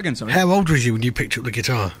 Say that again, sorry. How old was you when you picked up the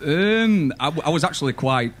guitar? I was actually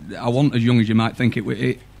I wasn't as young as you might think it was.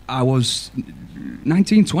 I was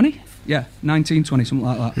 19, 20? Yeah, 19, 20, something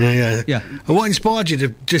like that. Yeah. And what inspired you to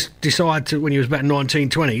just decide to, when you was about 19,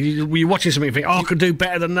 20? Were you watching something and think, I could do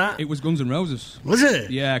better than that? It was Guns N' Roses. Was it?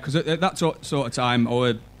 Yeah, because at that sort of time, I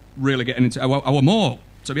was really getting into... I was more,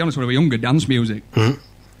 to be honest, when I was younger, dance music. I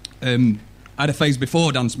had a phase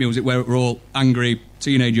before dance music where it were all angry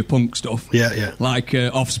teenager punk stuff. Yeah. Like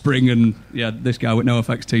Offspring and, this guy with No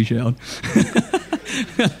NoFX t-shirt on.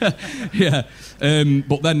 Yeah.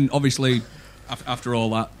 But then, obviously... After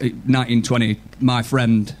all that, 1920, my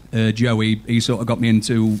friend Joey, he sort of got me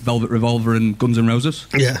into Velvet Revolver and Guns N' Roses.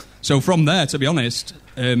 Yeah. So from there, to be honest,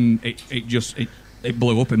 it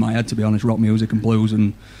blew up in my head. To be honest, rock music and blues,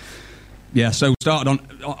 and so started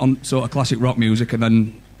on sort of classic rock music, and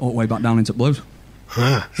then all the way back down into blues.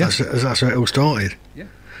 That's how it all started. Yeah.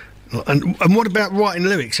 And what about writing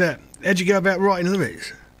lyrics? How'd you go about writing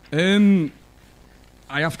lyrics?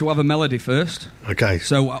 I have to have a melody first. Okay.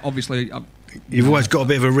 So obviously. You've always got a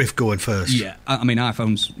bit of a riff going first. Yeah, I mean,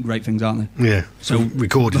 iPhones, great things, aren't they? Yeah, so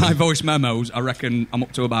recording. My voice memos, I reckon I'm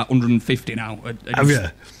up to about 150 now. Have you?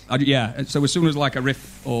 Yeah, so as soon as like a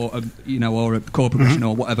riff or a chord progression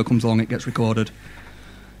or whatever comes along, it gets recorded.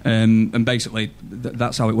 And basically,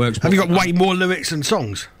 that's how it works. Have you got way more lyrics than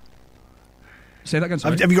songs? Say that again,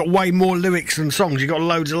 sorry. Have you got way more lyrics than songs? You've got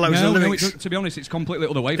loads of lyrics? No, to be honest, it's completely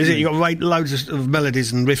other way. Is it? You've got loads of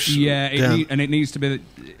melodies and riffs? Yeah, and it needs to be...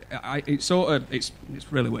 It's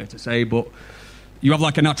really weird to say, but you have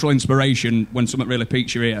like a natural inspiration when something really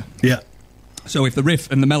piques your ear. Yeah. So if the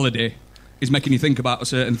riff and the melody is making you think about a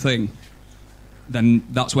certain thing, then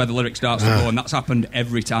that's where the lyric starts to go, and that's happened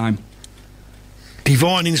every time.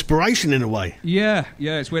 Divine inspiration, in a way. Yeah,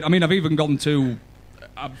 it's weird. I mean, I've even gone to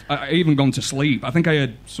sleep. I think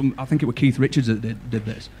it was Keith Richards that did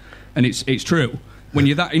this, and it's true. When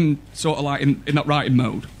you're that in sort of like in that writing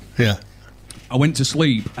mode. Yeah. I went to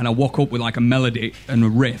sleep and I woke up with like a melody and a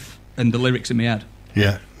riff and the lyrics in my head.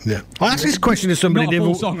 Yeah. Yeah. I asked this question to somebody Not a the full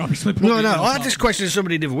other song, obviously. No, I had this question to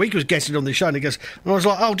somebody the other week who was guessing on the show, and he goes, and I was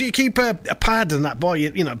like, "Oh, do you keep a pad and that by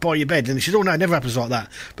your bed?" And he said, "Oh no, it never happens like that."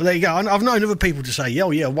 But there you go. I've known other people to say,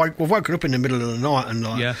 "Oh yeah, I've woken up in the middle of the night and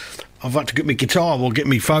like, I've had to get my guitar or get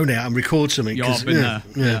my phone out and record something." Yeah, I've been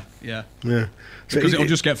there. Yeah. So because it'll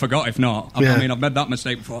just get forgot if not. I mean, I've made that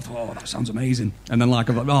mistake before. I thought, oh, that sounds amazing, and then like,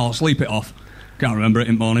 I'll sleep it off. Can't remember it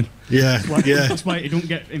in the morning. Yeah, That's why he don't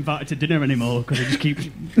get invited to dinner anymore, because he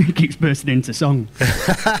keeps bursting into song.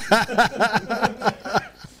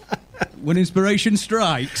 When inspiration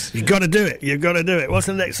strikes, you've got to do it. You've got to do it. What's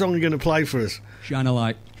the next song you're going to play for us? Shine a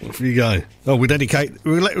Light. Off you go. Oh, we dedicate.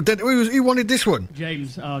 Who wanted this one?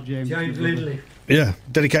 James. Oh, James. James Lindley. Yeah,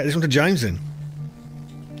 dedicate this one to James then.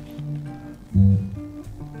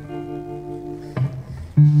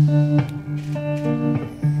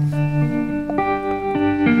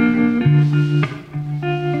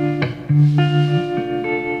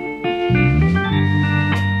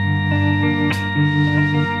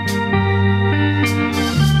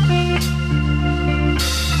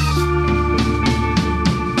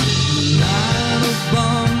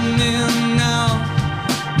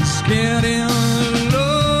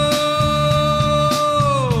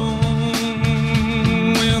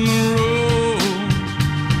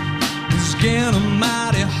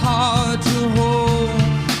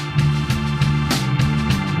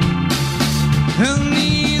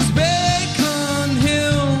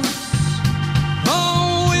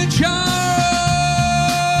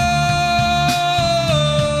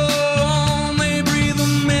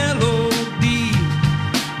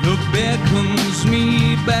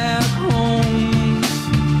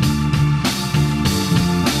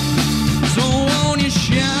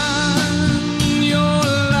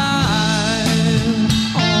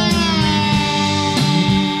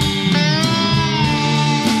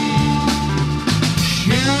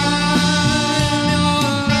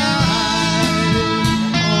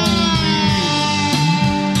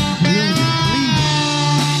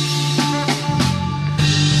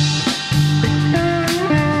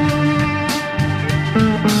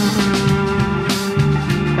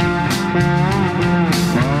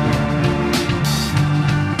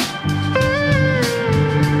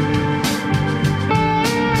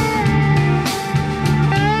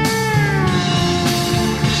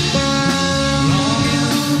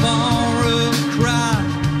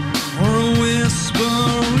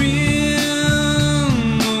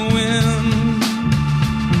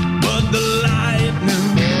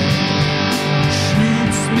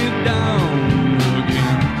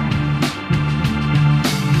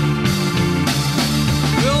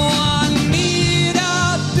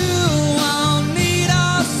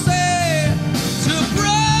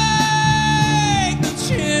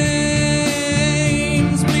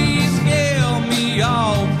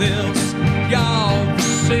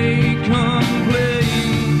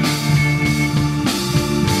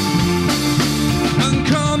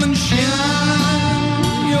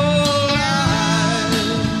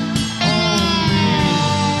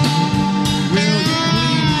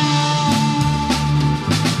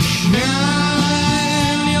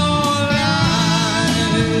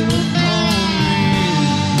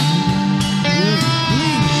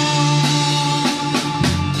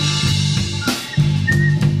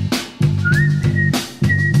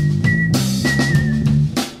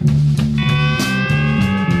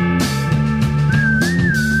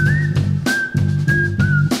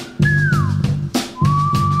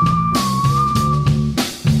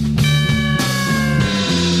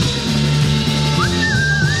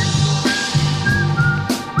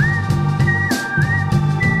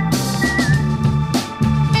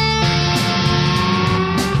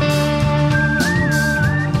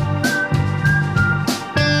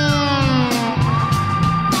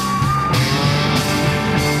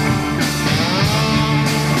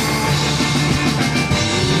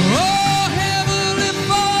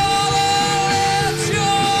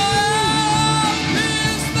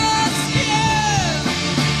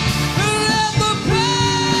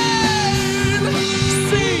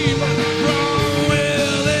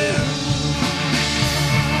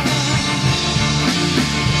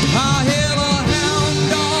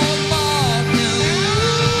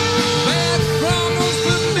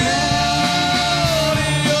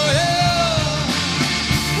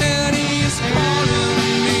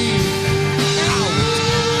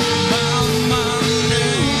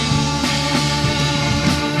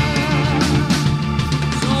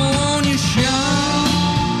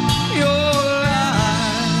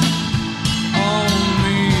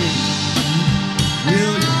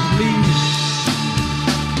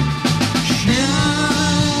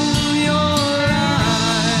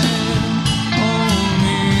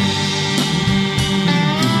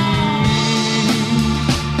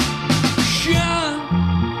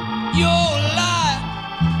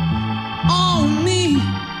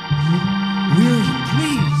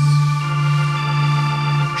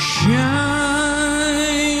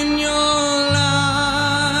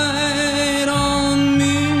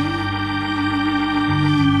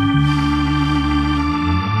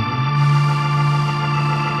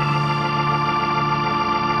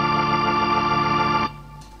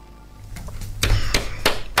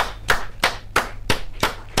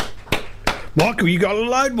 Michael, you got a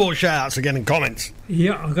load more shout-outs again in comments.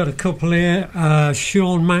 Yeah, I've got a couple here.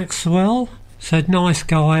 Sean Maxwell said, nice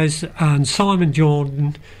guys, and Simon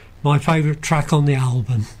Jordan, my favourite track on the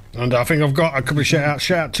album. And I think I've got a couple of shout-outs.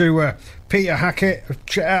 Shout-out to Peter Hackett,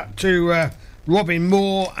 shout-out to Robin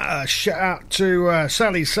Moore, shout-out to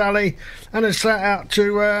Sally, and a shout-out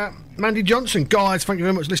to Mandy Johnson. Guys, thank you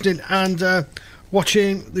very much for listening and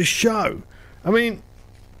watching the show. I mean,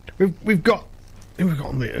 we've got...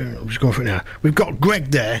 I'm just going for it now. We've got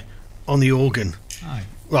Greg there on the organ. Aye.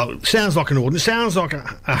 Well, it sounds like an organ. It sounds like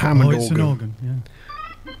a Hammond it's organ. An organ, yeah.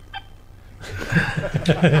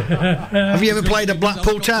 Have you ever played at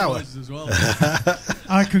Blackpool Tower? Well.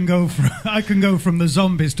 I can go from the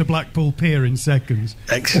Zombies to Blackpool Pier in seconds.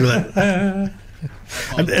 Excellent.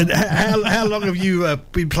 and how long have you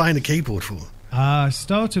been playing the keyboard for? I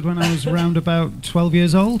started when I was around about 12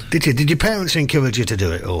 years old. Did you? Did your parents encourage you to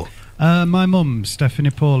do it, or? My mum, Stephanie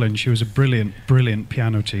Paulin, she was a brilliant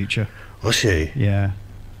piano teacher. Was she? Yeah.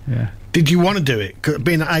 Did you want to do it?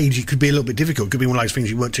 Being that age, it could be a little bit difficult. It could be one of those things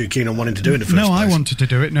you weren't too keen on wanting to do in the first place. No, I wanted to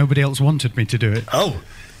do it. Nobody else wanted me to do it. Oh.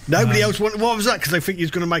 Nobody else wanted... What was that? Because they think you was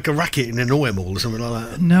going to make a racket and annoy them all or something like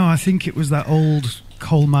that? No, I think it was that old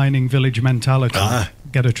coal mining village mentality.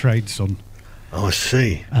 Get a trade, son. Oh, I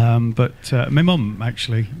see. But my mum,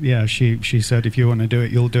 actually, yeah, she said, if you want to do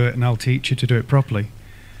it, you'll do it, and I'll teach you to do it properly.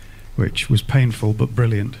 Which was painful but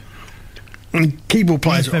brilliant. And keyboard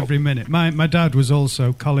players every minute. My dad was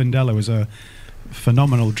also... Colin Della was a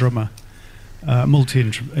phenomenal drummer,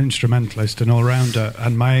 multi-instrumentalist and all-rounder,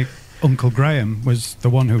 and my Uncle Graham was the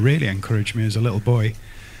one who really encouraged me as a little boy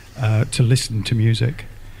to listen to music.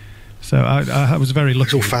 So I was very lucky.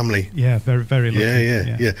 It's all family. Yeah, very, very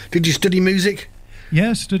lucky. Yeah. Did you study music?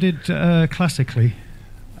 Yeah, studied classically.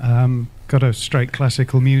 Got a straight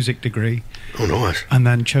classical music degree. Oh, nice. And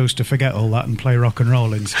then chose to forget all that and play rock and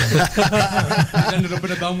roll instead. Ended up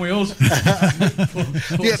in a band with us.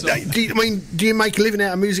 Do you make a living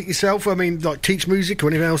out of music yourself? I mean, like teach music or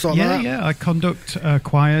anything else like that? Yeah. I conduct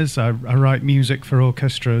choirs. I write music for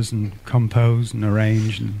orchestras and compose and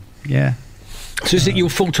arrange. And So is it your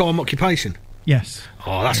full-time occupation? Yes.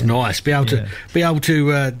 Oh, that's nice. Be able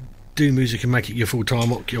to do music and make it your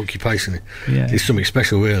full-time occupation. It's something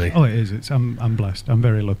special, really. Oh, it is. I'm blessed. I'm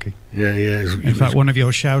very lucky. Yeah. In fact, one of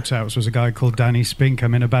your shout-outs was a guy called Danny Spink.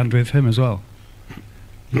 I'm in a band with him as well.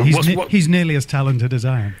 He's nearly as talented as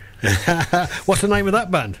I am. What's the name of that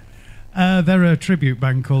band? They're a tribute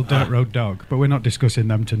band called Dirt Road Dog, but we're not discussing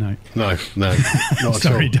them tonight. No, not at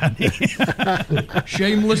Sorry, all. Danny.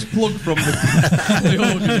 Shameless plug from the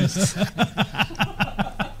audience.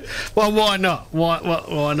 Well, why not? Why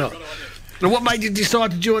not? Now, what made you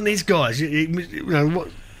decide to join these guys? We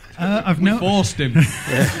forced him.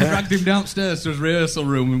 Dragged him downstairs to his rehearsal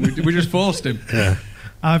room, and we just forced him. Yeah.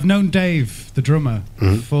 I've known Dave, the drummer,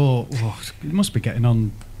 for it must be getting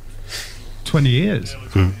on 20 years.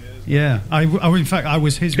 Yeah, in fact, I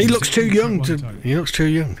was his. He looks too young. He looks too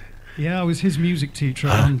young. Yeah, I was his music teacher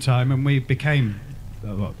at one time, and we became.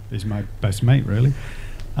 He's my best mate, really.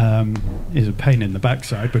 He's a pain in the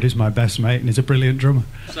backside, but he's my best mate, and he's a brilliant drummer.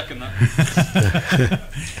 Second that.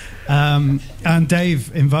 And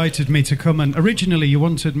Dave invited me to come, and originally you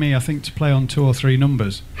wanted me, I think, to play on 2 or 3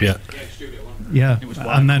 numbers. Yeah. Yeah,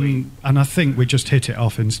 and I think we just hit it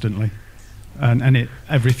off instantly, and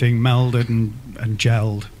everything melded and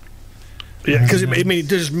gelled. Yeah, because it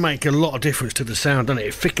does make a lot of difference to the sound, doesn't it?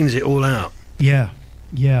 It thickens it all out. Yeah,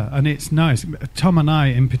 and it's nice. Tom and I,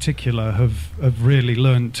 in particular, have really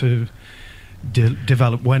learned to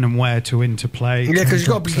develop when and where to interplay. Yeah, because you've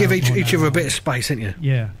got to give each other a bit of space, haven't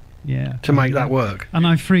you? Yeah. To make that work. And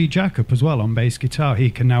I free Jack up as well on bass guitar. He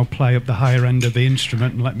can now play up the higher end of the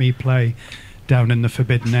instrument and let me play down in the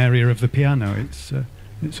forbidden area of the piano.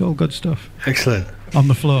 It's all good stuff. Excellent. On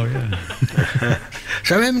the floor, yeah.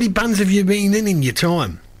 So how many bands have you been in your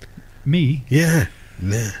time? Me? Yeah.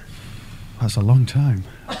 That's a long time.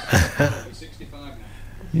 65 now.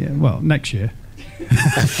 Yeah, well, next year.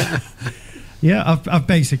 Yeah, I've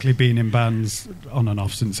basically been in bands on and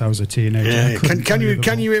off since I was a teenager. Yeah.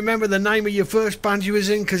 Can you remember the name of your first band you was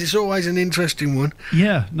in? Because it's always an interesting one.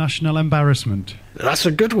 Yeah, National Embarrassment. That's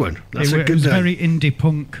a good one. It was very indie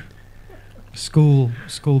punk school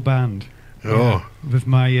band. Oh, with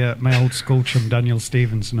my old school chum Daniel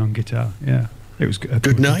Stevenson on guitar. Yeah, it was a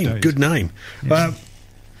good name. Good name. Yeah.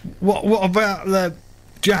 What about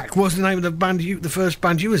Jack? What's the name of the band? The first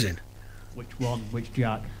band you was in? Which one? Which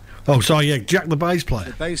Jack? Oh, sorry, yeah, Jack the bass player.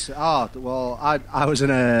 The bass. Well, I was in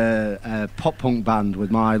a pop punk band with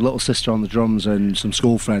my little sister on the drums and some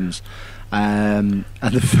school friends, and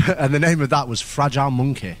the name of that was Fragile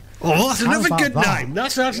Monkey. Oh, that's How another about good that? name.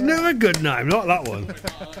 That's another good name. Like that one.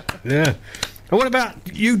 Yeah. And what about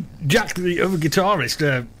you, Jack, the other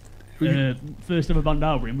guitarist? First ever band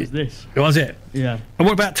album was this. Was it? Yeah. And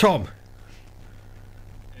what about Tom?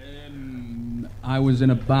 I was in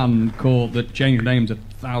a band called that changed names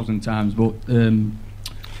 1,000 times, but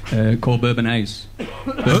called Bourbon Haze.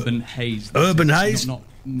 Bourbon Haze. Urban Haze? Not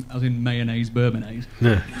as in mayonnaise, Bourbon Haze.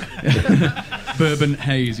 No. Bourbon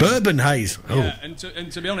Haze. Bourbon Haze. Oh. Yeah, and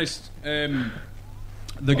to be honest,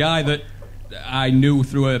 the guy that I knew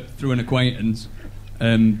through an acquaintance,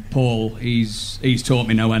 Paul, he's taught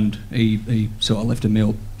me no end. He sort of lifted me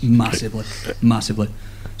up massively.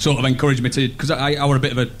 Sort of encouraged me to, because I were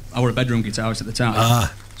a bedroom guitarist at the time.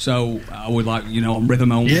 So I would on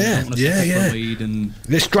rhythm only. Yeah. Lead and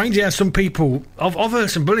it's strange how some people. I've heard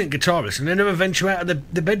some brilliant guitarists, and they never venture out of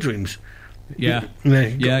the bedrooms. Yeah.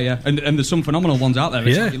 And there's some phenomenal ones out there.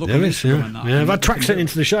 It's like you look there on is. Instagram and that, I've and had tracks you sent can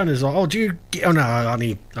into the show, and it's like, oh no, I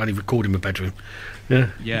only record in my bedroom. Yeah.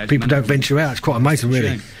 Yeah, People don't venture out. It's quite amazing, really.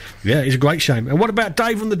 shame. Yeah, it's a great shame. And what about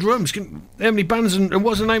Dave on the drums? How many bands and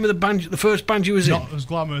what's the name of the band? The first band you was in? Not as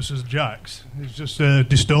glamorous as Jack's. It's just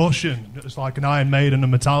Distortion. It's like an Iron Maiden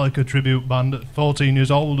and Metallica tribute band at 14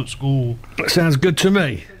 years old at school. That sounds good to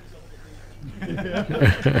me.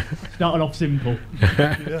 Started off simple.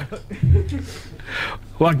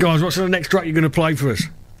 Well, guys, what's the next track you're going to play for us?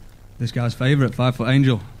 This guy's favourite, 5 Foot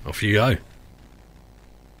Angel. Off you go.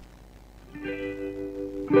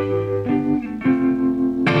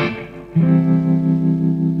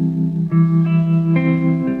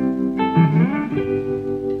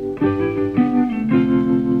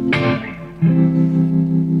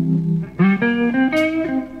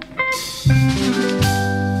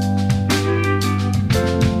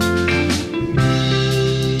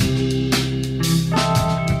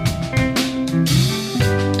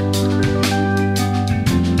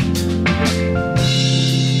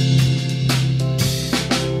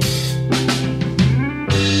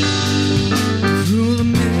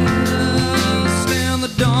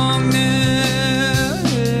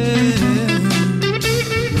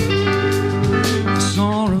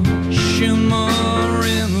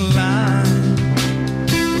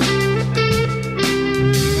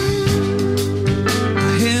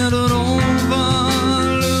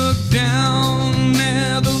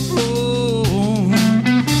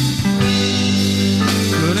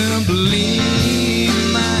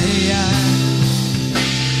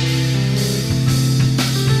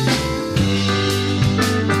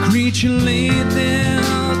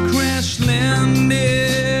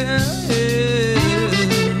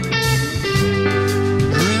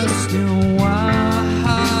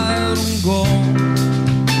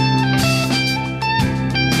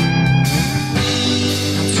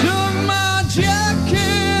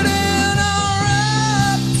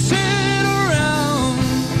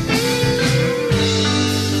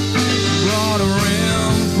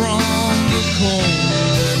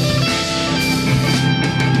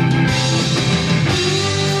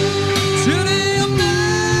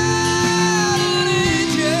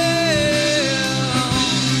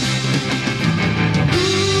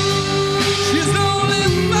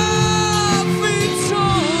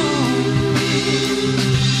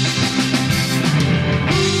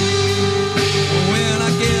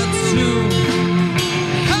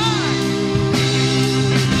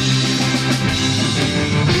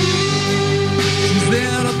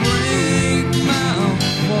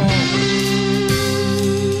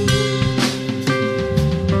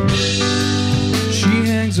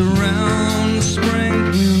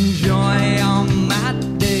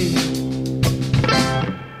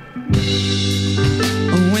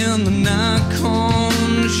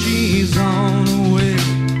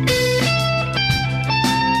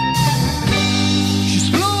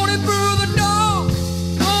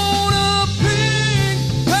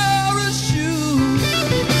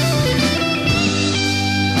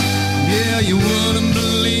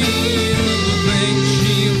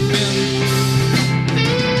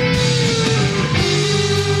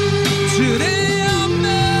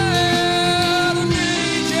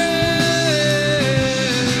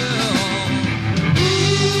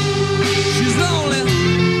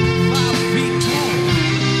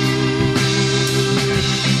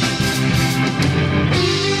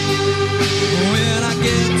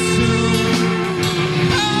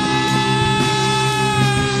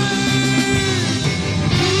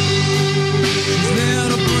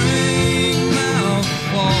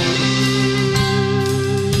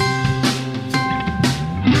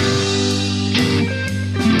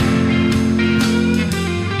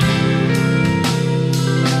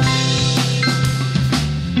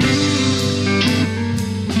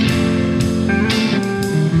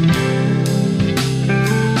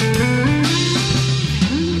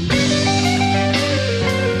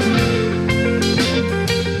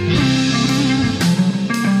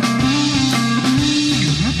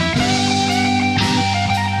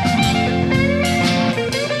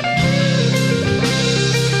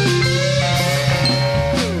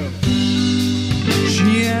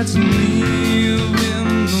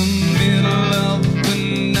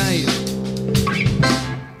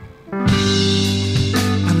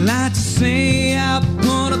 say I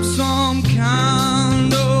put up some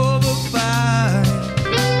kind of a fight.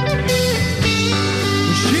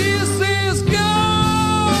 She says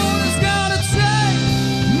God has gotta take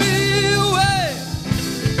me away,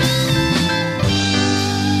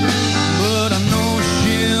 but I know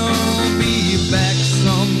she'll be back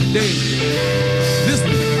someday.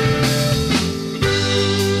 Listen,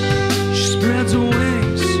 she spreads her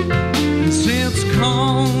wings and sets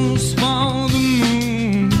calls for the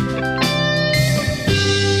moon,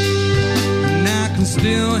 and I can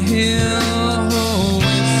still hear her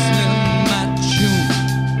whistling my tune.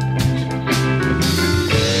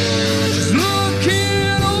 She's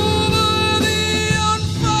looking over the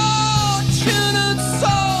unfortunate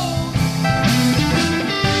soul.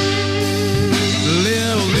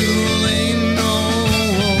 Little do they know,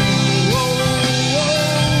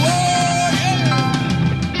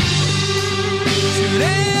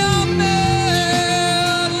 today I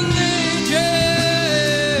met an angel.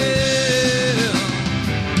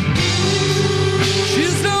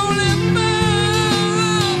 She's only 5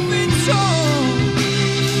 feet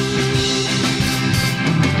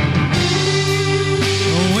tall.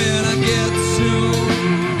 When I get to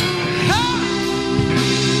her,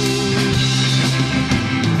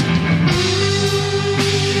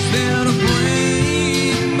 she's there to break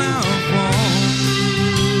my fall.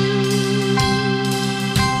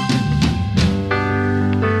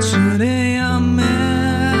 Today I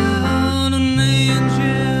met an angel.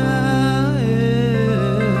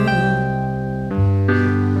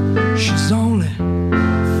 She's only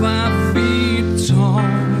 5 feet tall.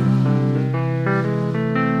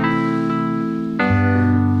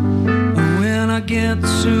 When I get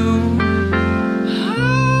to her,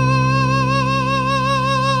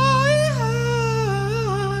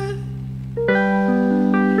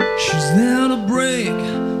 she's there to break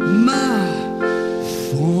my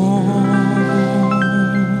fall.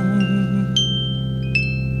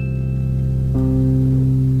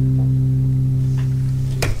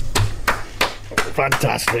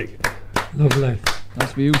 Fantastic. Lovely.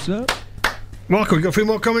 That's for you, sir. Michael, you got a few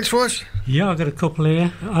more comments for us? Yeah, I've got a couple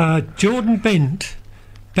here. Jordan Bint,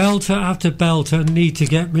 belter after belter, need to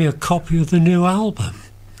get me a copy of the new album.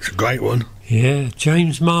 It's a great one. Yeah,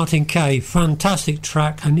 James Martin Kay, fantastic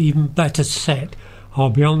track and even better set.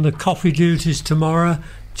 I'll be on the coffee duties tomorrow.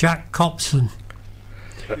 Jack Copson.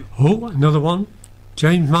 Oh, another one.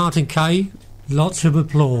 James Martin Kay, lots of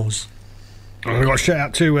applause. And I've got a shout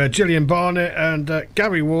out to Gillian Barnett and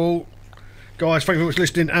Gary Wall. Guys, thank you very much for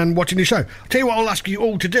listening and watching the show. I'll tell you what I'll ask you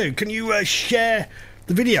all to do. Can you share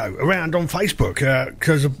the video around on Facebook?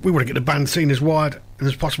 Because we want to get the band seen as wide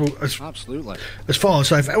as possible. Absolutely. As far.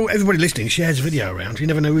 So if everybody listening shares the video around, you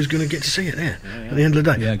never know who's going to get to see it there at the end of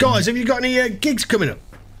the day. Yeah, guys, have you got any gigs coming up?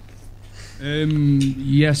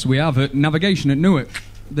 Yes, we have at Navigation at Newark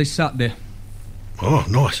this Saturday. Oh,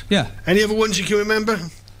 nice. Yeah. Any other ones you can remember?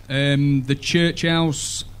 The Church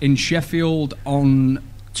House in Sheffield on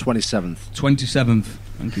 27th. 27th.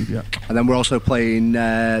 Thank you, Jack. And then we're also playing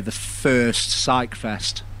the first Psych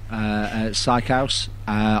Fest at Psych House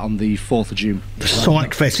on the 4th of June. The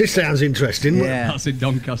Psych Fest. This sounds interesting. Yeah. That's in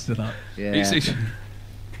Doncaster, that. Yeah. It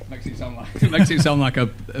makes it sound like a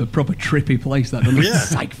proper trippy place, that, doesn't it? Yeah.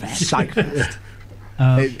 Psych Fest. Psych Fest.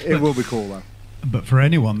 It will be cool, though. But for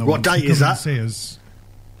anyone that What wants date to come is that? and see us...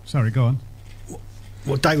 Sorry, go on.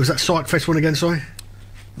 What date was that Psych Fest one again, sorry?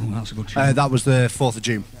 Oh, that's a good show. That was the 4th of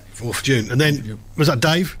June. 4th of June. And then, was that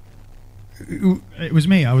Dave? It was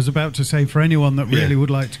me. I was about to say, for anyone that really would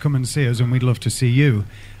like to come and see us, and we'd love to see you,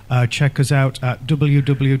 check us out at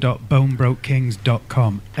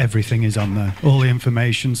www.bonebrokedkings.com. Everything is on there. All the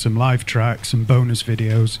information, some live tracks, some bonus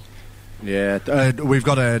videos. Yeah, we've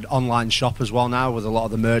got an online shop as well now with a lot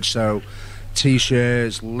of the merch, so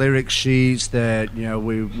T-shirts, lyric sheets, that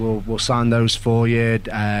we'll sign those for you,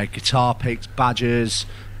 guitar picks, badges,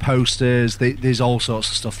 posters. There's all sorts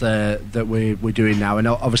of stuff there that we're doing now, and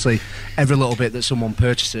obviously every little bit that someone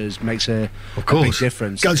purchases makes a big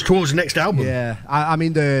difference. Goes towards the next album. Yeah, I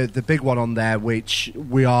mean the big one on there, which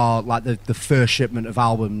we are like the first shipment of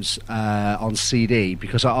albums on CD,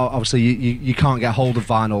 because obviously you can't get hold of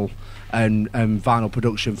vinyl and vinyl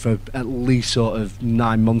production for at least sort of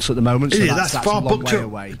 9 months at the moment. So that's far a long booked way up,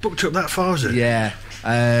 away. Booked up that far, is it? Yeah.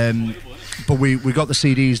 But we got the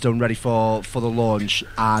CDs done ready for the launch,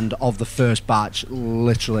 and of the first batch,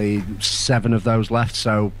 literally 7 of those left.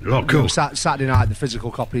 So cool. Saturday night, the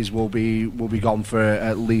physical copies will be gone for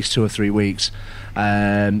at least 2 or 3 weeks.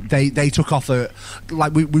 They took off we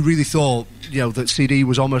really thought that CD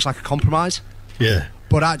was almost like a compromise. Yeah.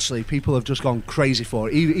 But actually, people have just gone crazy for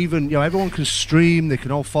it. Even, you know, everyone can stream. They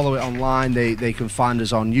can all follow it online. They can find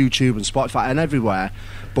us on YouTube and Spotify and everywhere.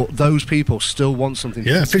 But those people still want something.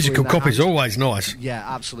 Yeah, physical copy's always nice. Yeah,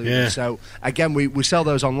 absolutely. Yeah. So again, we sell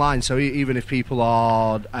those online. So even if people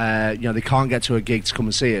are, you know, they can't get to a gig to come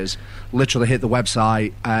and see us, literally hit the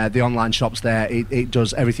website. The online shop's there. It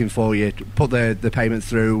does everything for you. Put the payment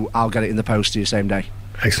through. I'll get it in the post to you same day.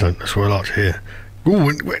 Excellent. That's what I like to hear.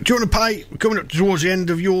 Ooh, do you want to pay? We're coming up towards the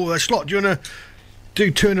end of your slot. Do you want to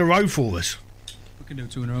do 2 in a row for us? We can do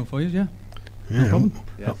 2 in a row for you, yeah. Yeah. No problem.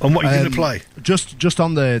 Yeah. And what are you going to play? Just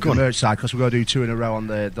on the merch side, because we're going to do 2 in a row on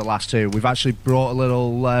the last 2. We've actually brought a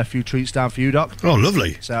little few treats down for you, Doc. Oh,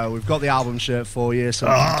 lovely. So we've got the album shirt for you.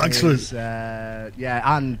 Excellent.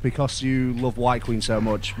 Yeah, and because you love White Queen so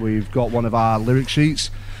much, we've got one of our lyric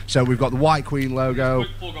sheets. So we've got the White Queen logo.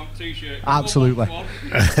 Plug on t-shirt. Absolutely.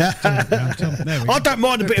 I don't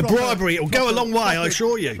mind a bit of bribery. It'll go a long way, I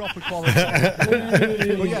assure you. Proper quality.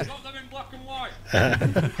 But yeah.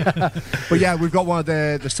 But yeah, we've got one of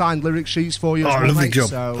the signed lyric sheets for you. Oh, lovely job.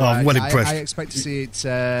 So, I'm well impressed. I expect to see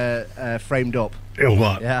it framed up. Oh,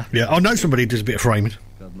 right. Yeah. I know somebody who does a bit of framing.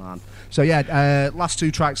 Good man. So yeah, last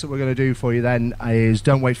 2 tracks that we're going to do for you then is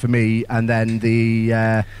Don't Wait For Me and then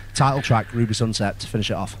the title track, Ruby Sunset, to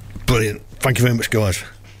finish it off. Brilliant. Thank you very much, guys.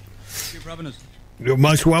 Thank you for having us. You're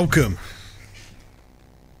most welcome.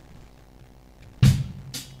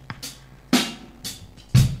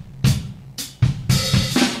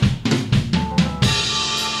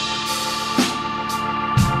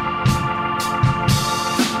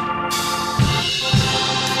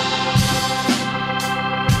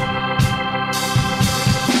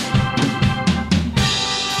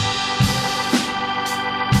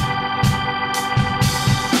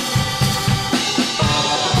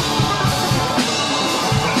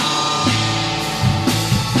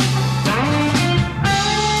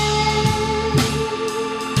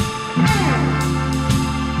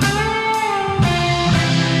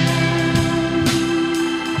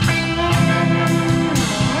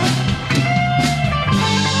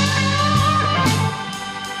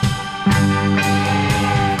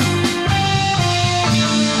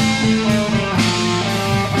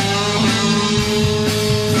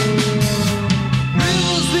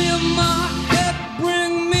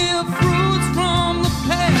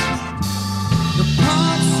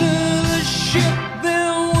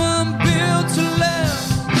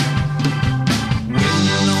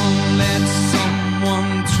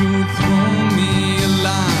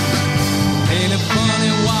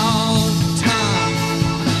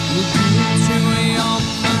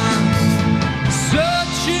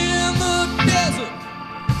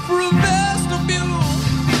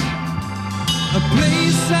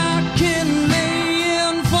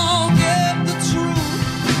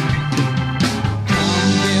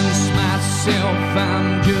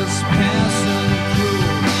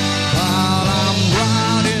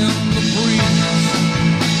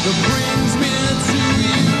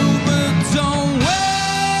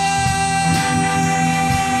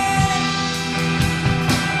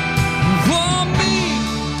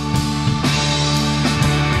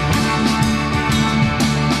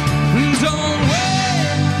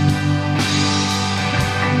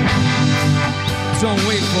 Don't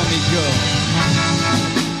wait for me, girl.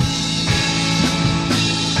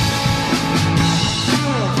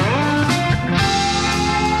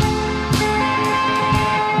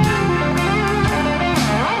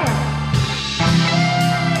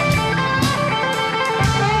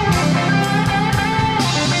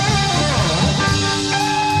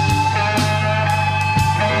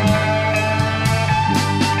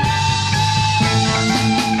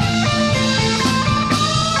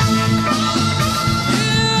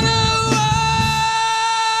 In a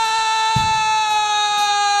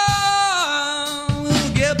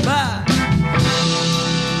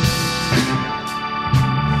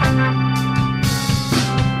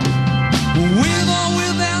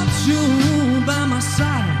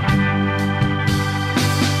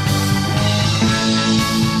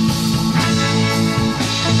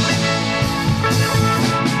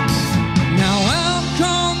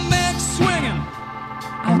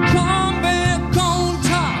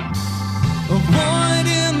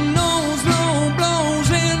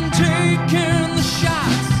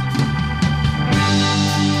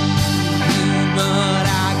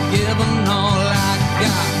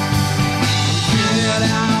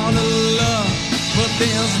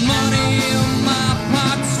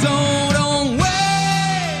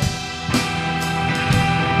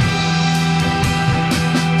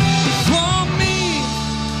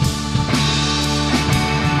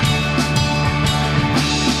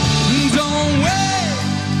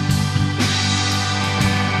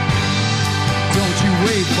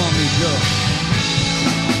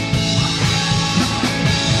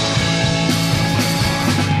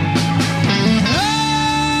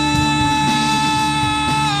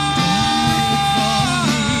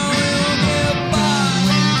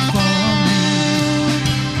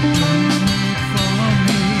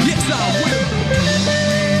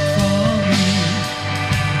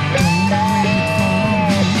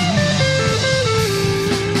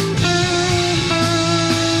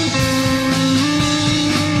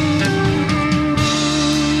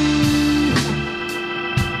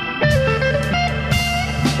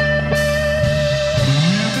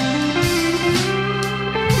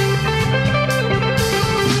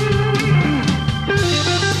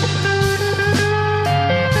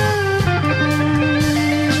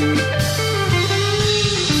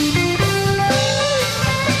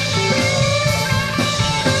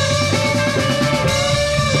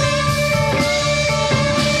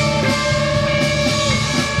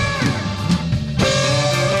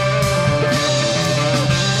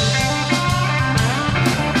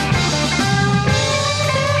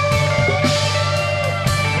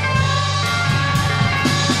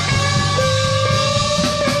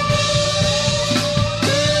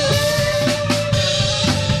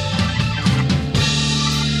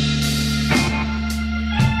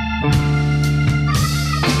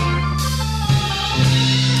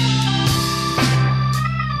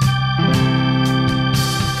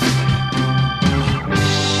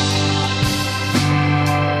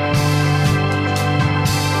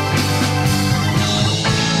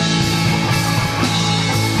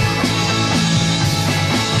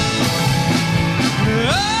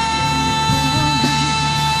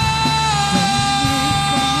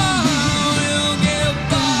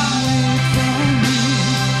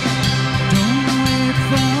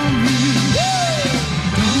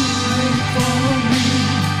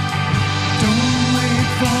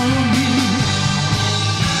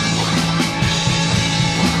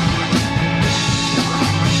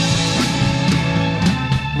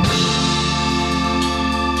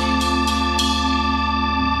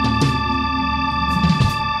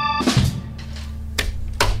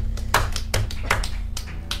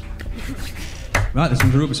Right, this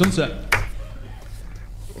one's Ruby Sunset.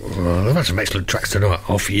 Well, I've had some excellent tracks tonight.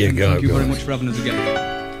 Off you go, Thank you very guys. much for having us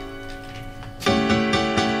again.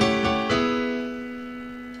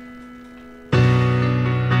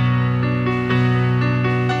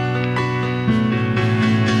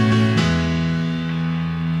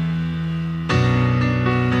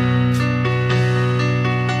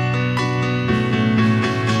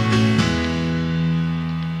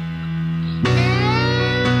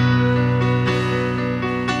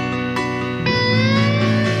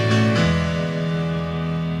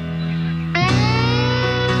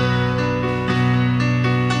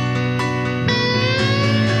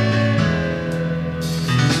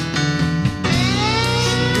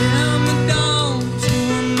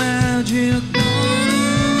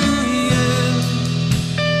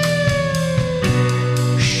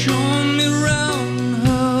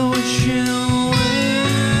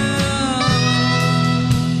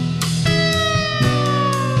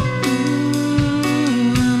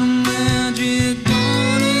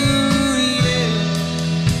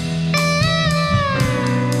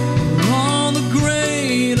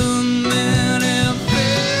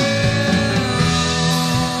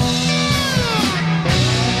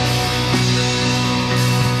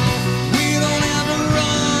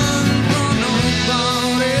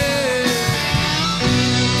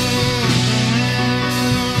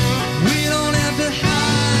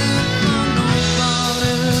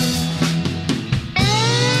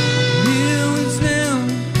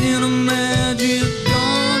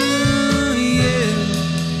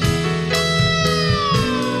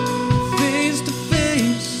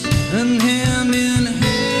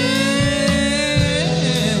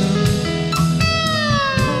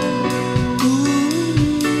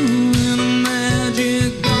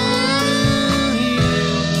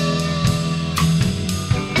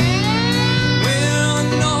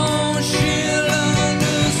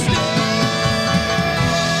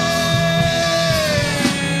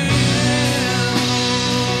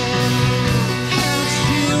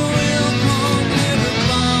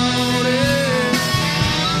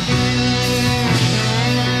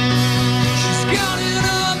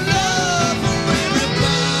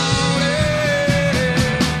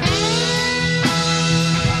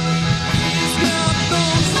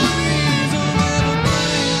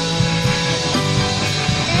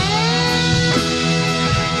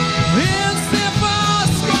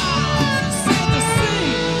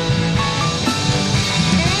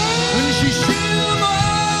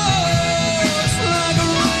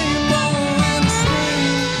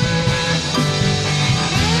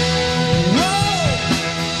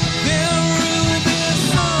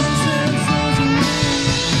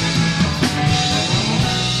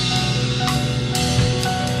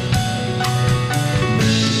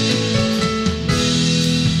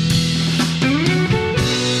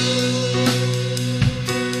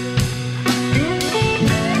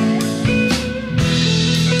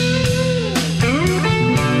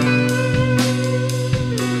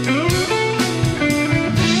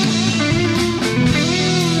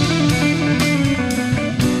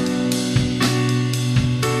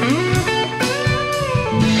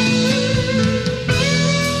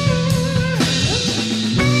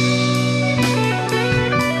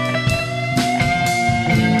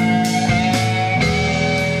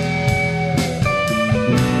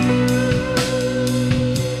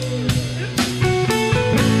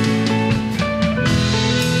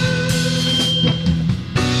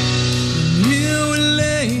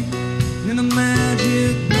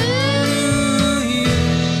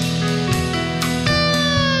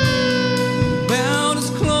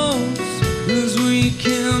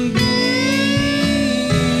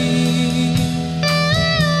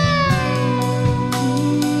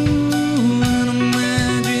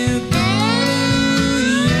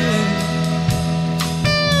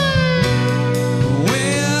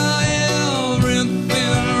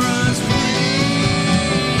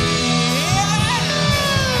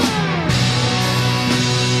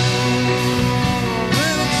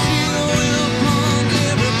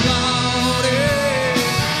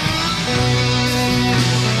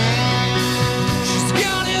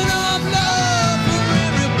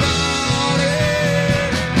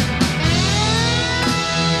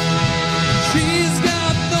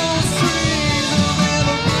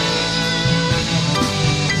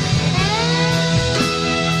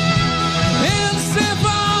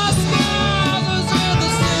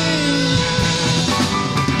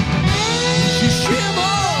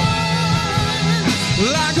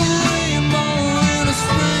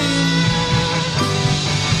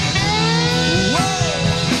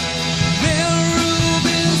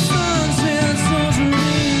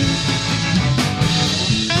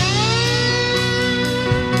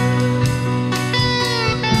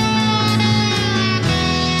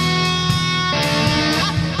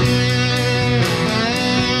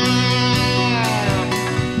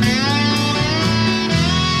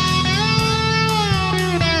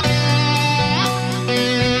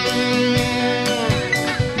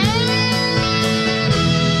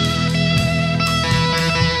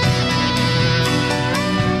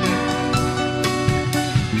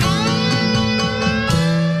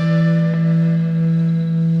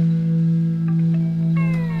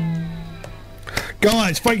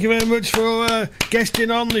 Guys, thank you very much for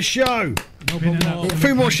guesting on the show. A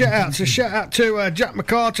few more shout outs. A shout out to Jack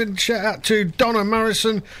McCartan, shout out to Donna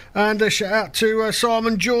Morrison, and a shout out to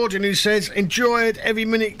Simon Jordan, who says, enjoyed every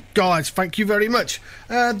minute, guys. Thank you very much.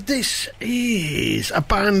 This is a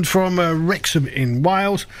band from Wrexham in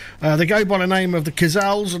Wales. They go by the name of the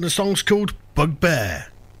Cazales, and the song's called Bugbear.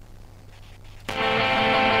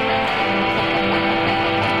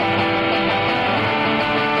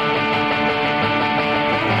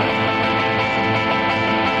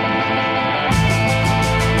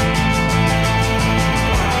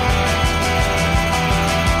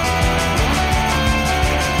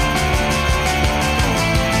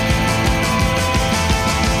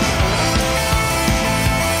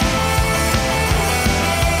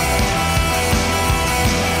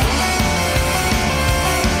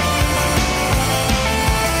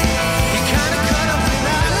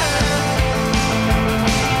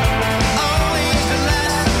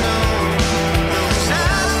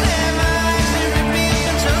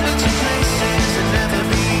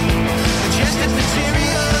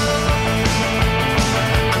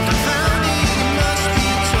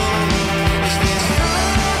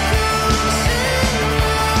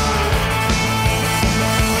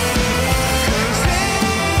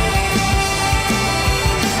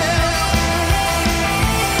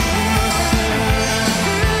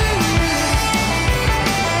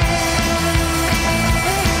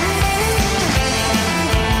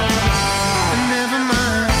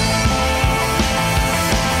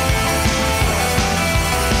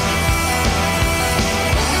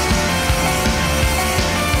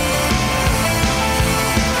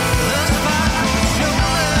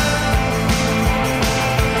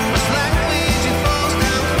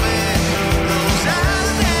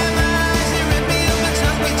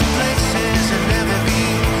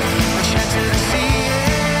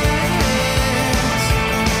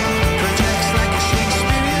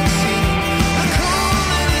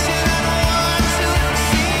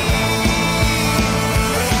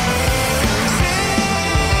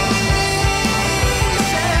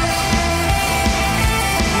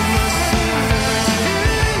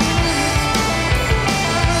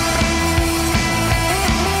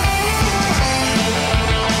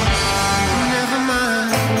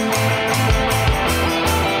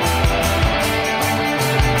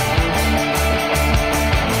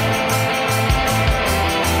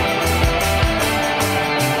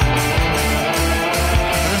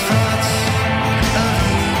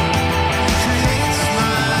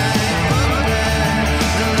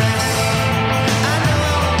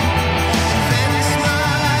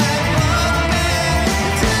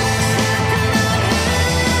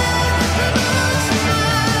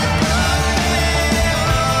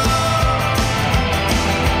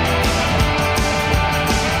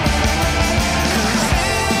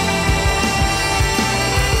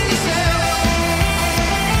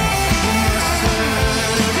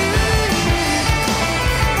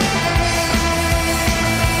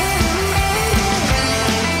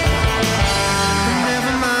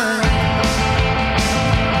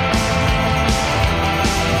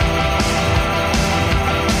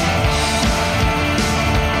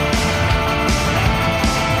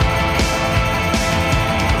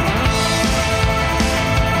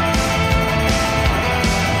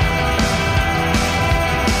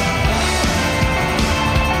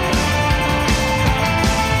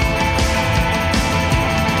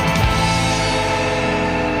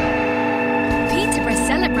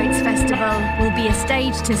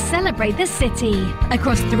 To celebrate the city.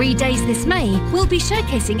 Across 3 days this May, we'll be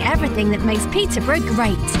showcasing everything that makes Peterborough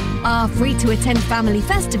great. Our free-to-attend family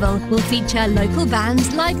festival will feature local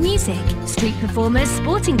bands, live music, street performers,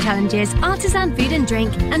 sporting challenges, artisan food and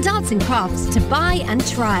drink, and arts and crafts to buy and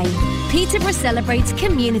try. Peterborough Celebrates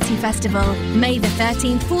Community Festival, May the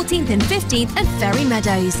 13th, 14th and 15th at Ferry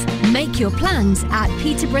Meadows. Make your plans at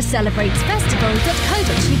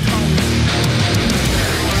peterboroughcelebrate.co.uk.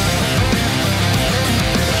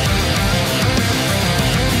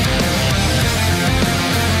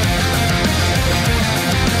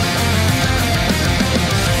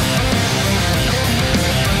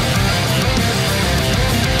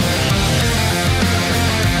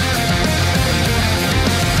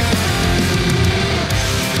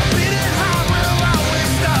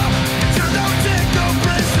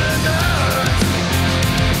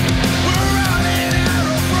 We're running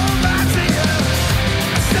out from my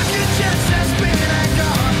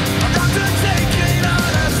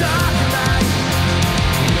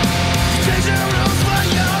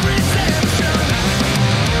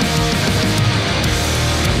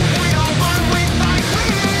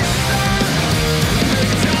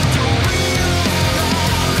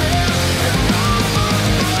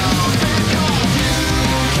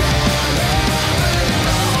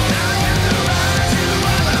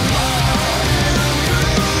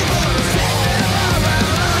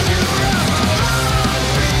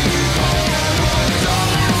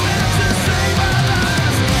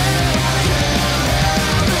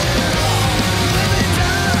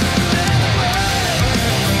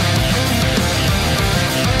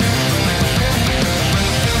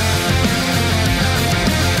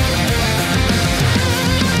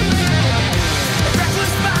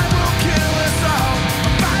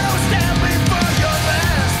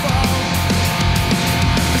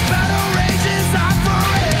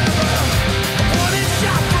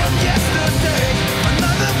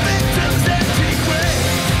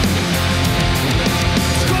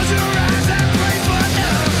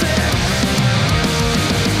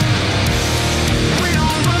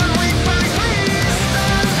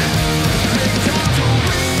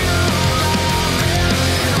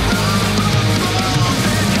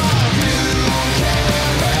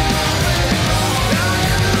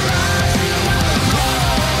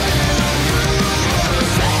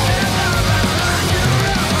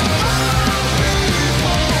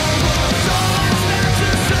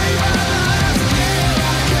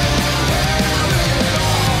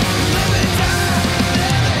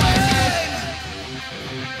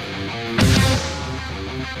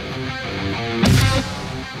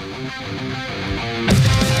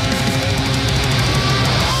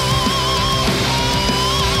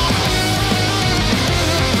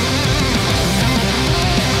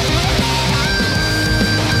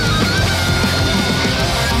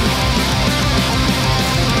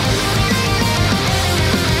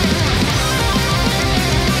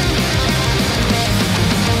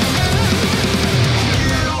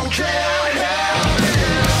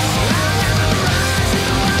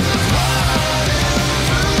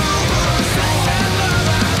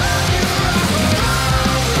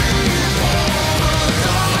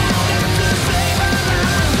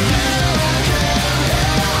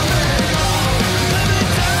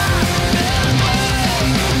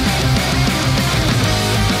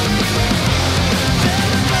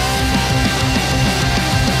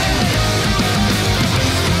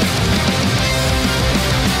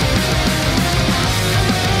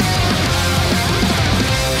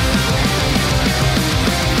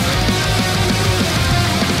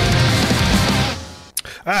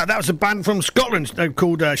That was a band from Scotland. They're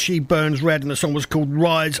called She Burns Red, and the song was called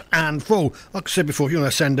Rise and Fall. Like I said before, if you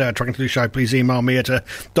want to send a track into the show, please email me at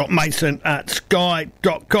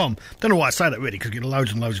 .mason@sky.com. Don't know why I say that, really, because you get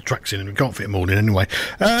loads and loads of tracks in, and we can't fit them all in anyway.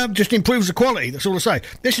 Just improves the quality, that's all I say.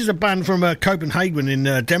 This is a band from Copenhagen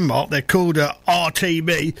in Denmark. They're called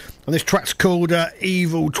RTB, and this track's called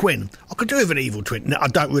Evil Twin. I could do with an evil twin. No, I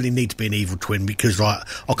don't really need to be an evil twin, because like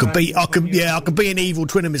I could be an evil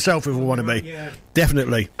twin of myself if I want to be. Yeah.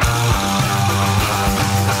 Definitely.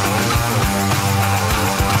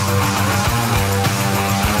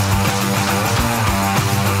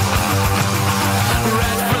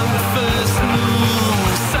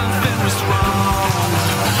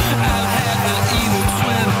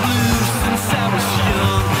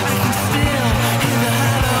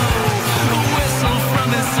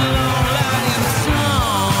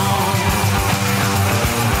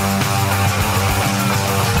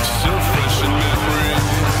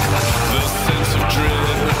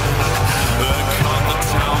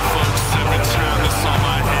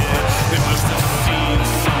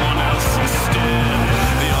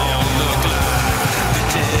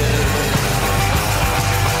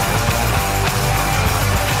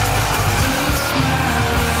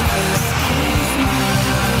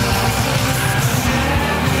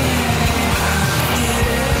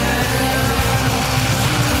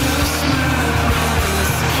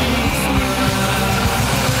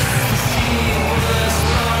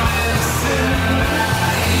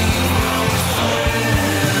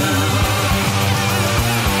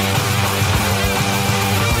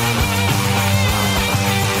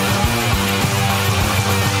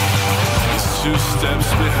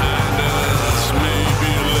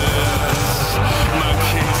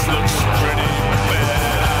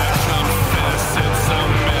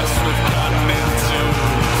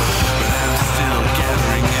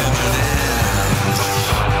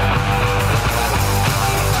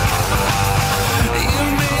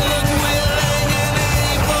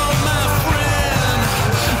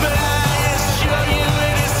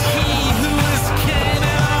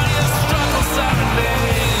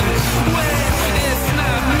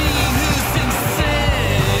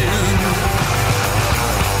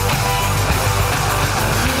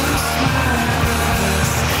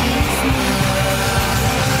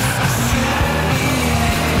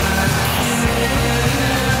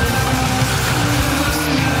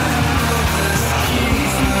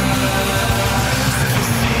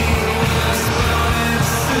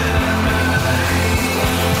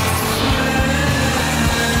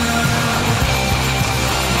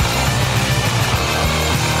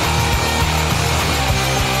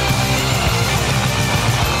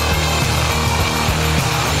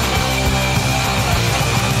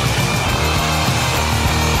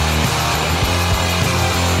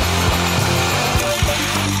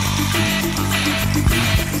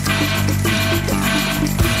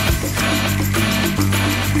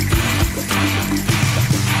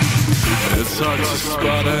 hard to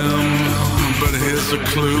spot him, but here's a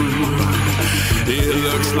clue. He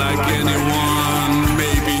looks like anyone,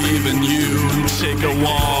 maybe even you. Take a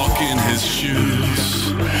walk in his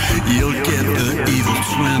shoes, you'll get the evil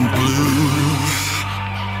twin blues.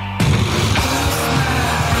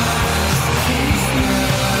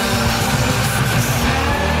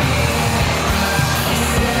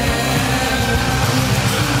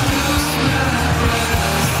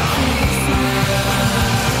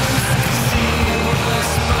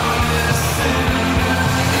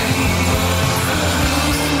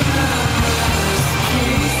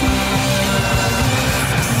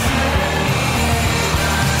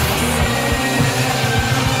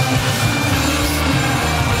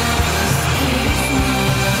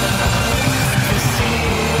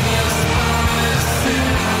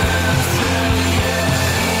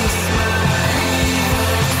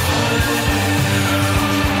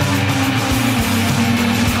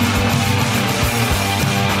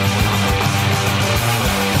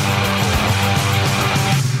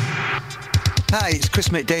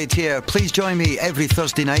 McDade here. Please join me every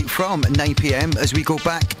Thursday night from 9 p.m. as we go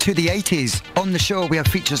back to the 80s. On the show we have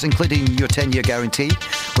features including your 10-year guarantee,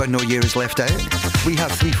 where no year is left out. We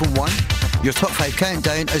have 3 from 1, your top 5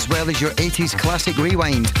 countdown, as well as your 80s classic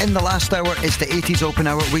rewind. In the last hour is the 80s open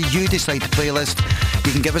hour where you decide the playlist.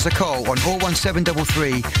 You can give us a call on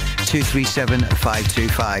 01733 237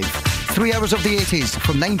 525. 3 hours of the 80s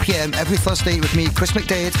from 9 p.m. every Thursday with me, Chris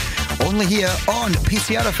McDade, only here on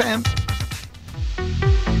PCR FM.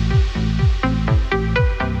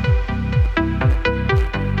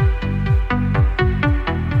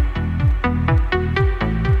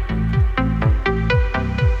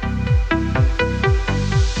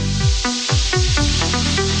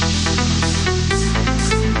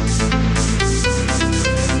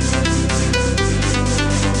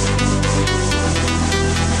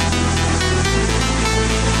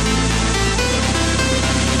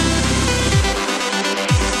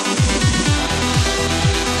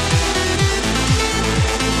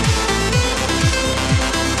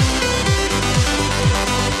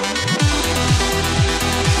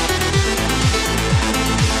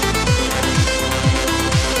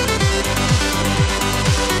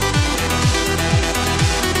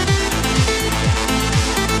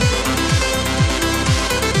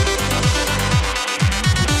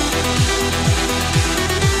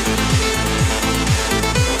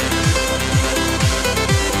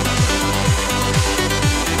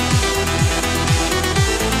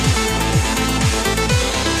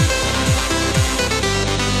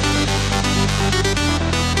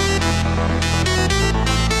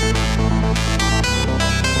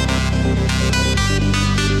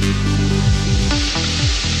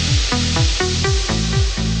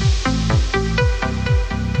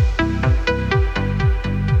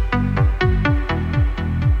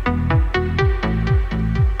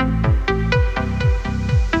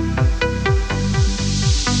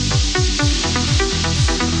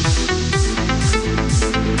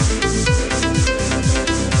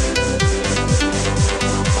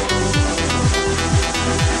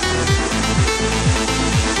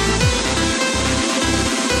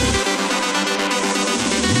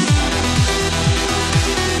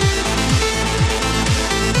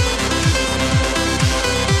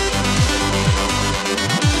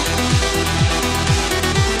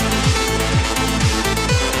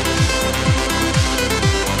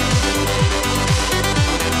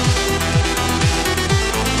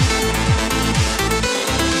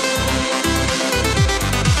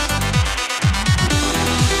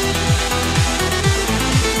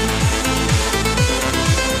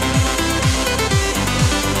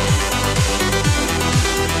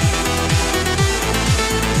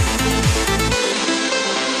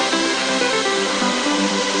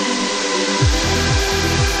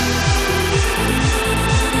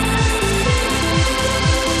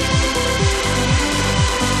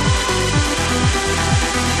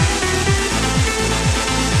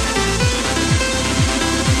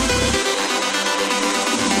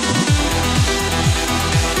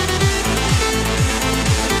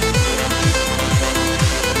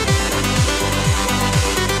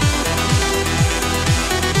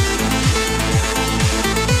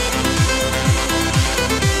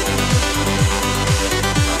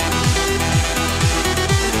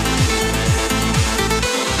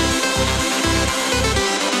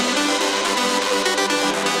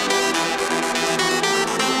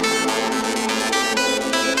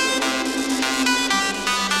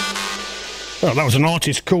 Well, that was an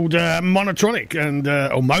artist called Monotronic,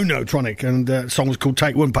 or Monotronic, and the song was called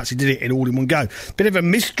Take One. Perhaps he did it in all in one go. Bit of a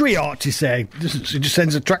mystery artist there. Just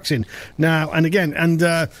sends the tracks in now and again. And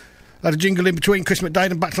had a jingle in between Chris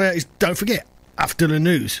McDade and back to is Don't Forget, After the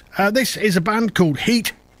News. This is a band called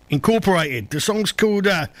Heat Incorporated. The song's called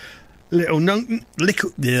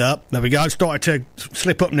yeah, there we go. Started to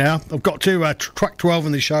slip up now. I've got to track 12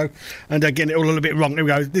 on the show and getting it all a little bit wrong. There we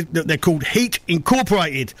go. They're called Heat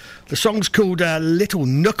Incorporated. The song's called Little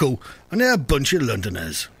Knuckle, and they're a bunch of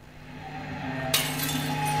Londoners.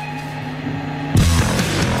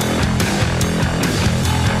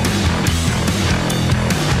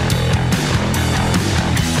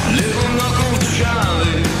 Little Knuckle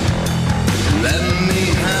Charlie, let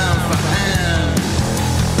me have a hand.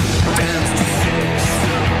 Dance to six,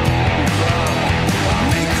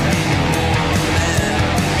 make me more man.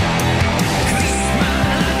 Kiss my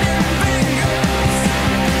onion fingers,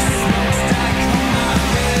 smokestack on my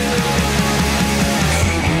head.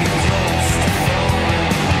 Keep me close to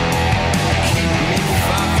falling, keep me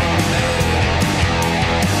far from bed.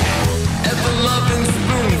 Ever-loving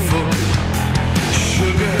spoonful,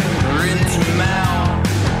 sugar into mouth,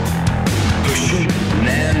 pushing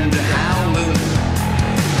and howling.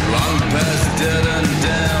 Long past dead and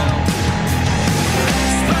down.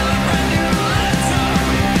 Spell a brand new letter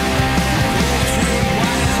between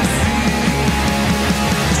Y and Z.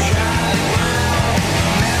 Charlie Brown,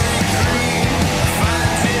 Mary Green,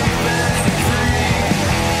 fighting fancy free.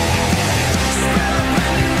 Spell a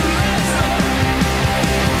brand new letter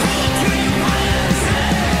between Y and Z.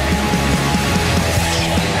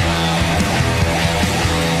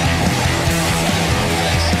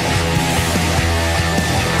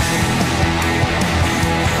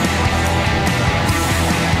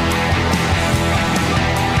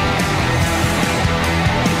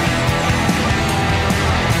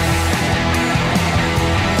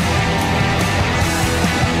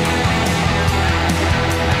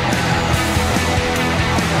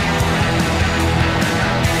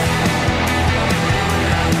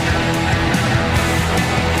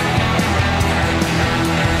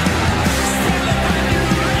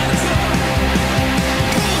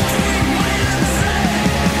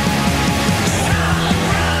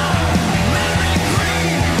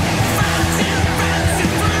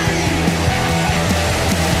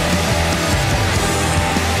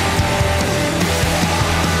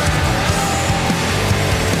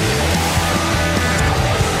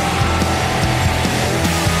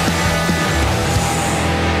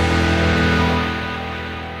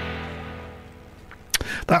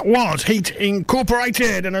 That was Heat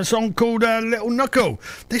Incorporated and a song called Little Knuckle.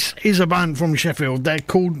 This is a band from Sheffield. They're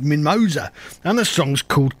called Mirmosa, and the song's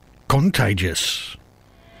called Contagious.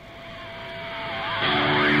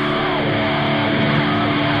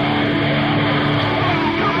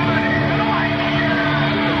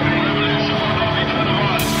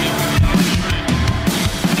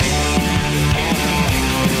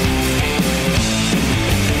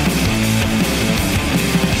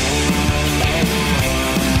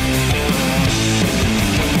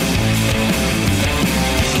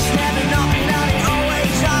 It's never nothing that it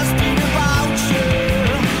always has been about you.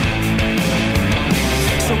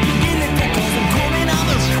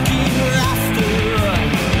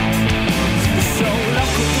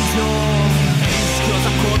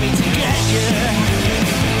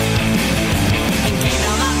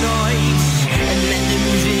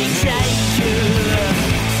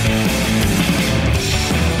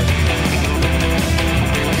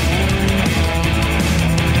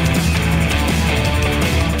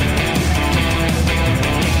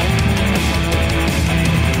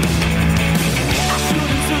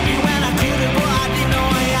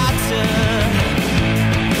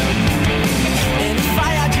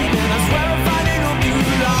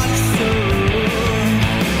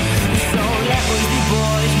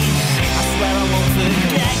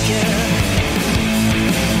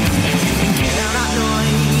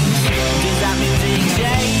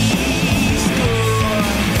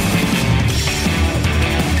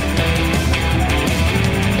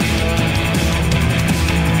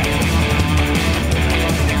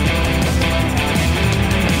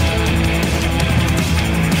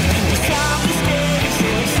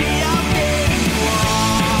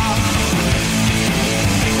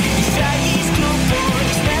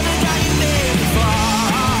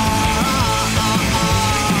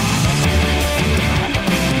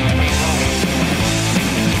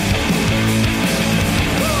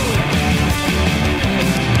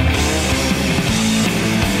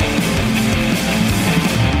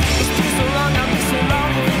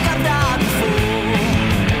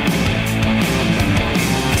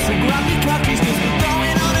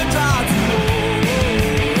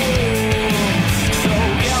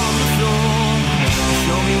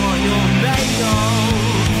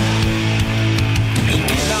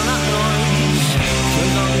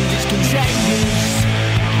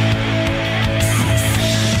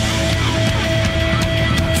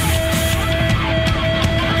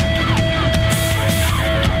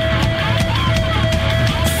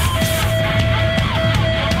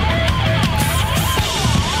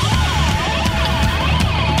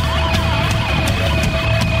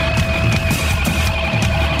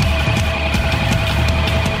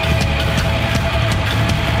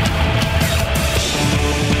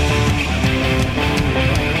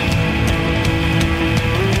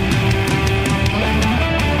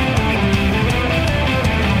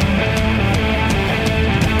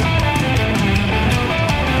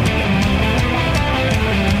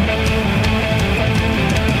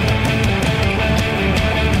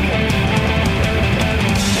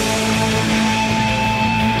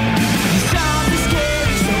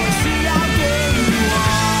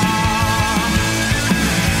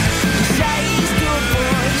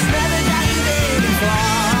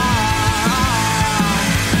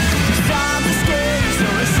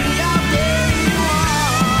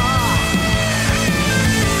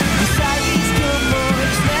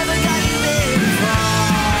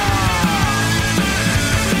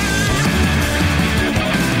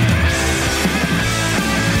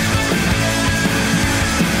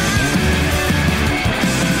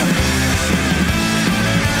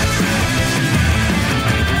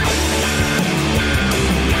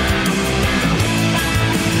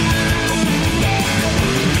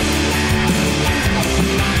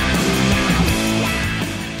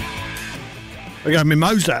 We got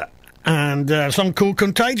Mirmosa and a song called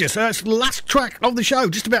Contagious. It's the last track of the show.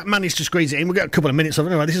 Just about managed to squeeze it in. We've got a couple of minutes of it.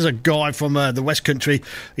 Anyway, this is a guy from the West Country.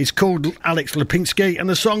 He's called Alex Lipinski, and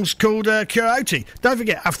the song's called Coyote. Don't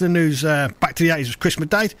forget, after the news, back to the 80s was Christmas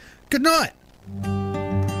Day. Good night.